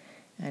liars,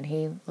 and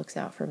He looks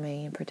out for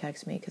me and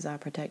protects me because I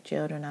protect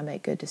children. I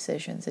make good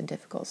decisions in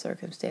difficult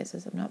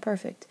circumstances. I'm not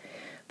perfect,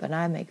 but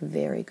I make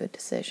very good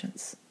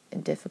decisions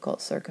in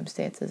difficult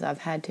circumstances. I've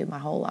had to my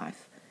whole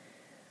life.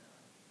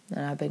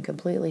 And I've been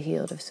completely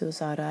healed of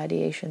suicidal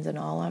ideations, and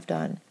all I've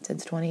done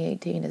since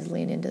 2018 is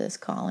lean into this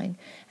calling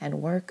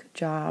and work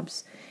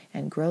jobs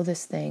and grow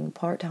this thing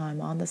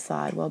part-time on the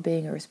side while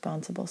being a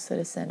responsible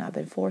citizen. I've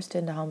been forced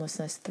into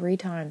homelessness 3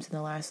 times in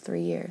the last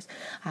 3 years.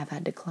 I've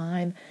had to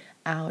climb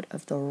out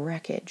of the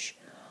wreckage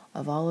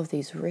of all of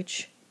these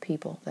rich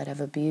people that have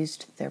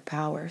abused their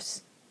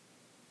powers.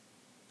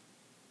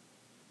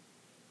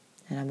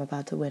 And I'm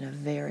about to win a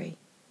very,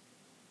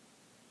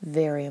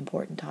 very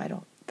important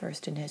title.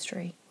 First in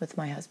history, with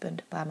my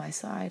husband by my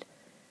side.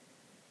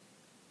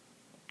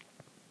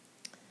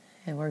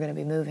 And we're going to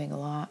be moving a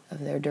lot of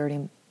their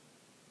dirty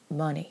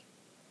money,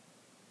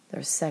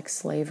 their sex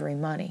slavery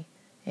money,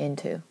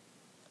 into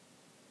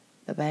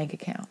the bank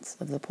accounts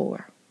of the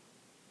poor.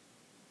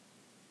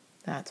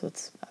 That's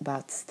what's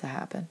about to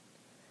happen.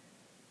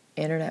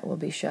 Internet will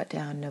be shut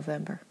down in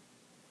November.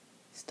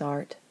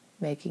 Start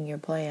making your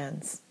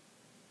plans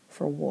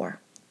for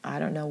war. I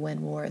don't know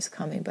when war is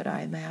coming, but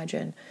I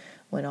imagine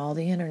when all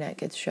the internet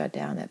gets shut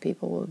down that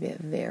people will get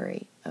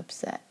very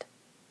upset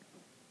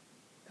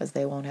because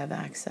they won't have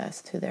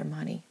access to their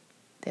money.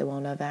 They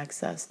won't have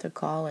access to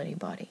call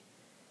anybody.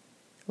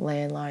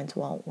 Landlines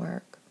won't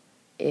work.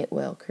 It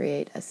will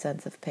create a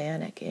sense of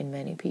panic in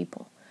many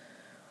people.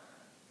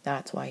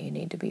 That's why you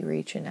need to be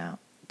reaching out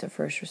to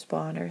first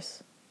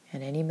responders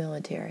and any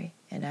military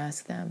and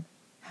ask them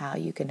how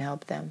you can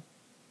help them.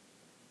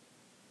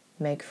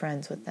 Make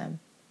friends with them.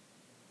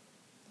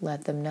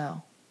 Let them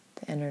know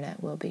the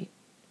internet will be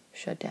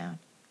shut down,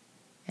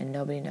 and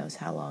nobody knows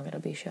how long it'll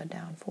be shut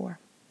down for.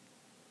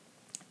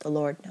 The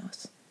Lord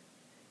knows.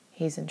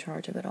 He's in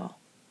charge of it all.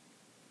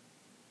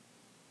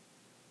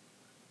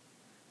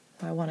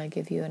 I want to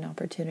give you an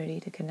opportunity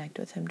to connect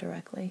with Him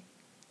directly.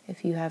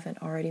 If you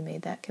haven't already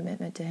made that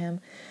commitment to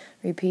Him,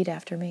 repeat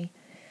after me.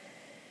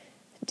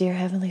 Dear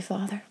Heavenly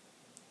Father,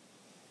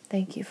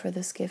 thank you for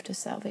this gift of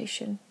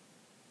salvation.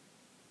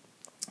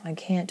 I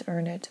can't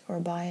earn it or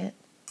buy it.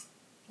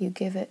 You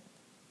give it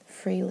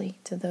freely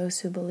to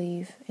those who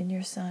believe in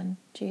your Son,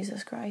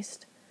 Jesus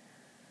Christ.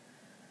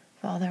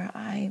 Father,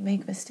 I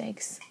make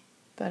mistakes,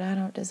 but I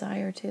don't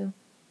desire to.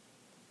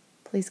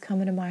 Please come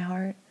into my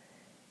heart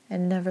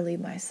and never leave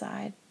my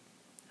side.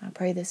 I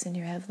pray this in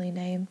your heavenly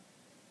name.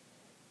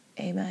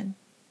 Amen.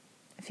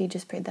 If you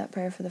just prayed that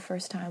prayer for the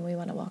first time, we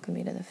want to welcome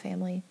you to the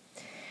family.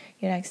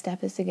 Your next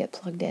step is to get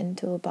plugged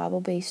into a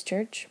Bible-based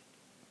church.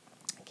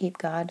 Keep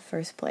God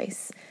first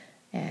place.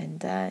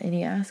 And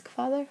you ask,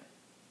 Father?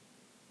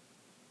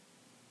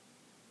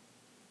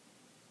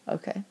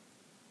 Okay.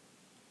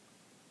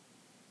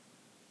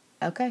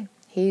 That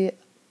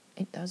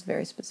was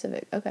very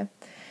specific. Okay.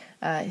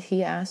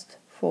 He asked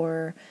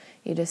for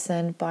you to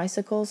send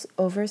bicycles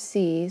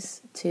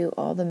overseas to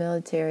all the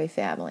military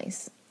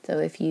families. So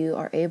if you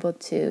are able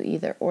to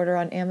either order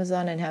on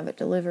Amazon and have it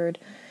delivered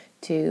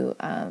to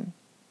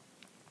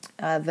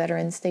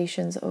veteran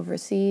stations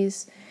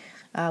overseas,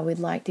 we'd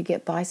like to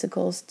get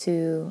bicycles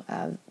to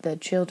the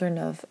children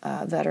of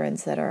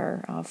veterans that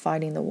are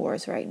fighting the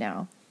wars right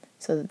now,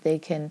 so that they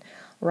can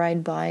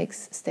ride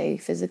bikes, stay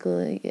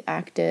physically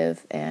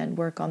active, and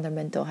work on their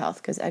mental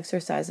health, because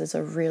exercise is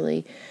a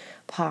really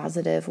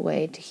positive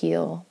way to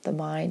heal the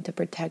mind, to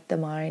protect the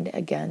mind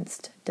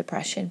against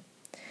depression.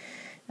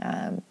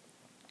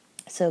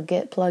 So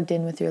get plugged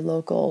in with your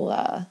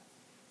local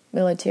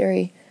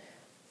military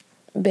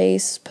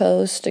base,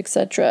 post,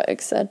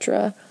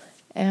 etc.,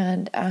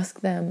 and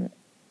ask them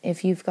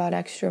if you've got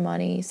extra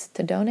monies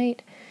to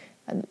donate.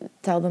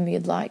 Tell them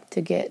you'd like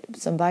to get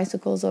some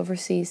bicycles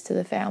overseas to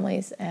the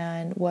families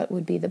and what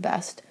would be the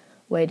best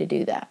way to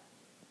do that.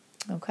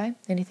 Okay?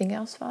 Anything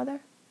else, Father?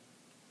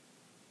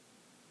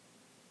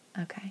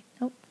 Okay.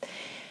 Nope.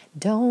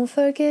 Don't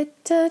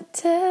forget to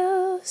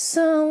tell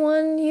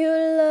someone you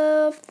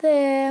love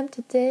them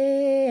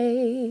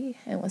today.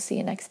 And we'll see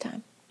you next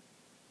time.